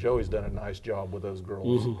 But Joey's done a nice job with those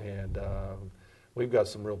girls, and we've got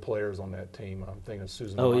some real players on that team. I'm thinking of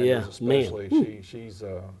Susan Myers especially. Man. She's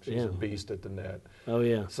a beast at the net. Oh,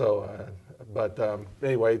 yeah. So,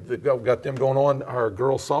 anyway, got them going on. Our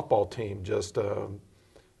girls softball team just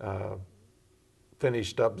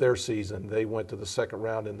finished up their season. They went to the second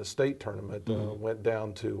round in the state tournament, went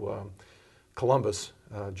down to Columbus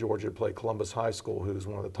Georgia to play Columbus High School, who's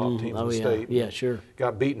one of the top teams in the yeah. state. Yeah, sure.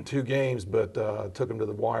 Got beaten 2 games, but took them to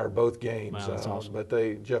the wire both games. Wow, that's awesome. But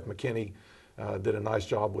Jeff McKinney did a nice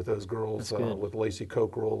job with those girls, with Lacey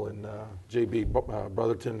Cockrell and J.B.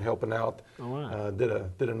 Brotherton helping out.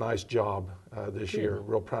 Did a nice job this year.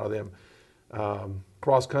 Real proud of them.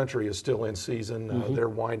 Cross country is still in season. They're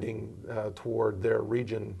winding toward their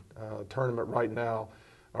region tournament right now.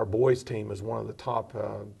 Our boys team is one of the top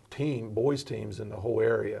boys teams in the whole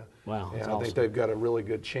area. Wow, and that's I awesome. think they've got a really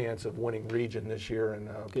good chance of winning region this year and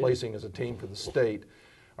placing as a team for the state.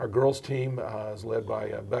 Our girls team is led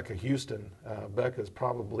by Becca Houston. Becca is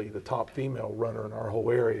probably the top female runner in our whole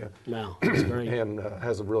area. Wow, that's great. And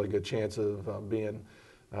has a really good chance of being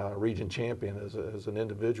region champion as an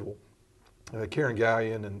individual. Karen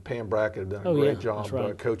Gallion and Pam Brackett have done a great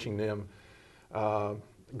job coaching them.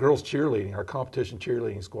 Girls cheerleading, our competition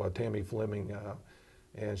cheerleading squad, Tammy Fleming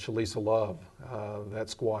and Shalisa Love, that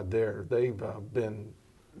squad there, they've been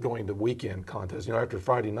going to weekend contests. You know, after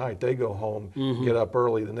Friday night, they go home, get up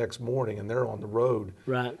early the next morning, and they're on the road.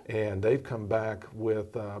 Right. And they've come back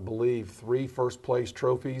with, I believe, 3 first-place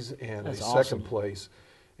trophies and That's a awesome. second place.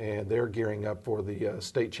 And they're gearing up for the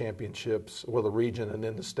state championships, well, the region and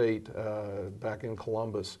then the state back in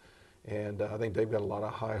Columbus. And I think they've got a lot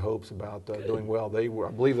of high hopes about doing well. I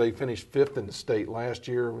believe they finished 5th in the state last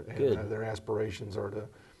year, and their aspirations are to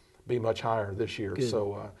be much higher this year.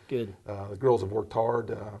 So the girls have worked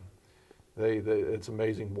hard. It's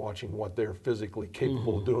amazing watching what they're physically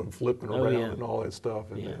capable of doing, flipping around and all that stuff.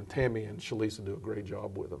 And Tammy and Shalisa do a great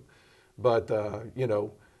job with them. But you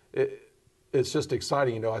know, it's just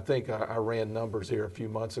exciting. You know, I think I ran numbers here a few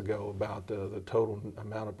months ago about the total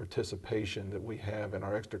amount of participation that we have in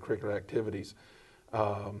our extracurricular activities,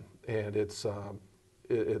 and it's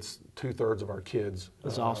 2/3 of our kids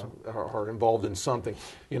That's awesome. are involved in something.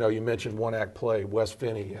 You know, you mentioned one act play. West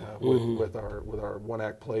Finney with our one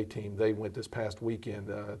act play team, they went this past weekend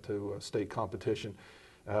to a state competition.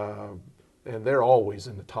 And they're always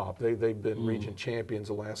in the top. They've been region champions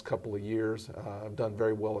the last couple of years. Have done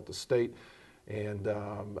very well at the state. And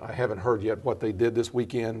I haven't heard yet what they did this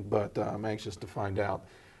weekend, but I'm anxious to find out.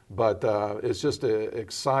 But it's just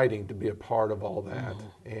exciting to be a part of all that,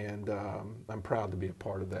 and I'm proud to be a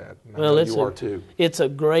part of that. And well, I know you are too. It's a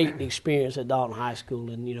great experience at Dalton High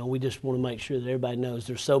School, and you know we just want to make sure that everybody knows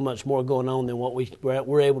there's so much more going on than what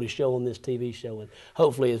we're able to show on this TV show. And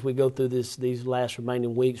hopefully, as we go through these last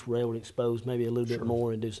remaining weeks, we're able to expose maybe a little bit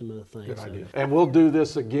more and do some other things. Good idea. And we'll do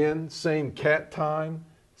this again, same cat time,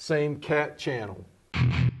 same cat channel.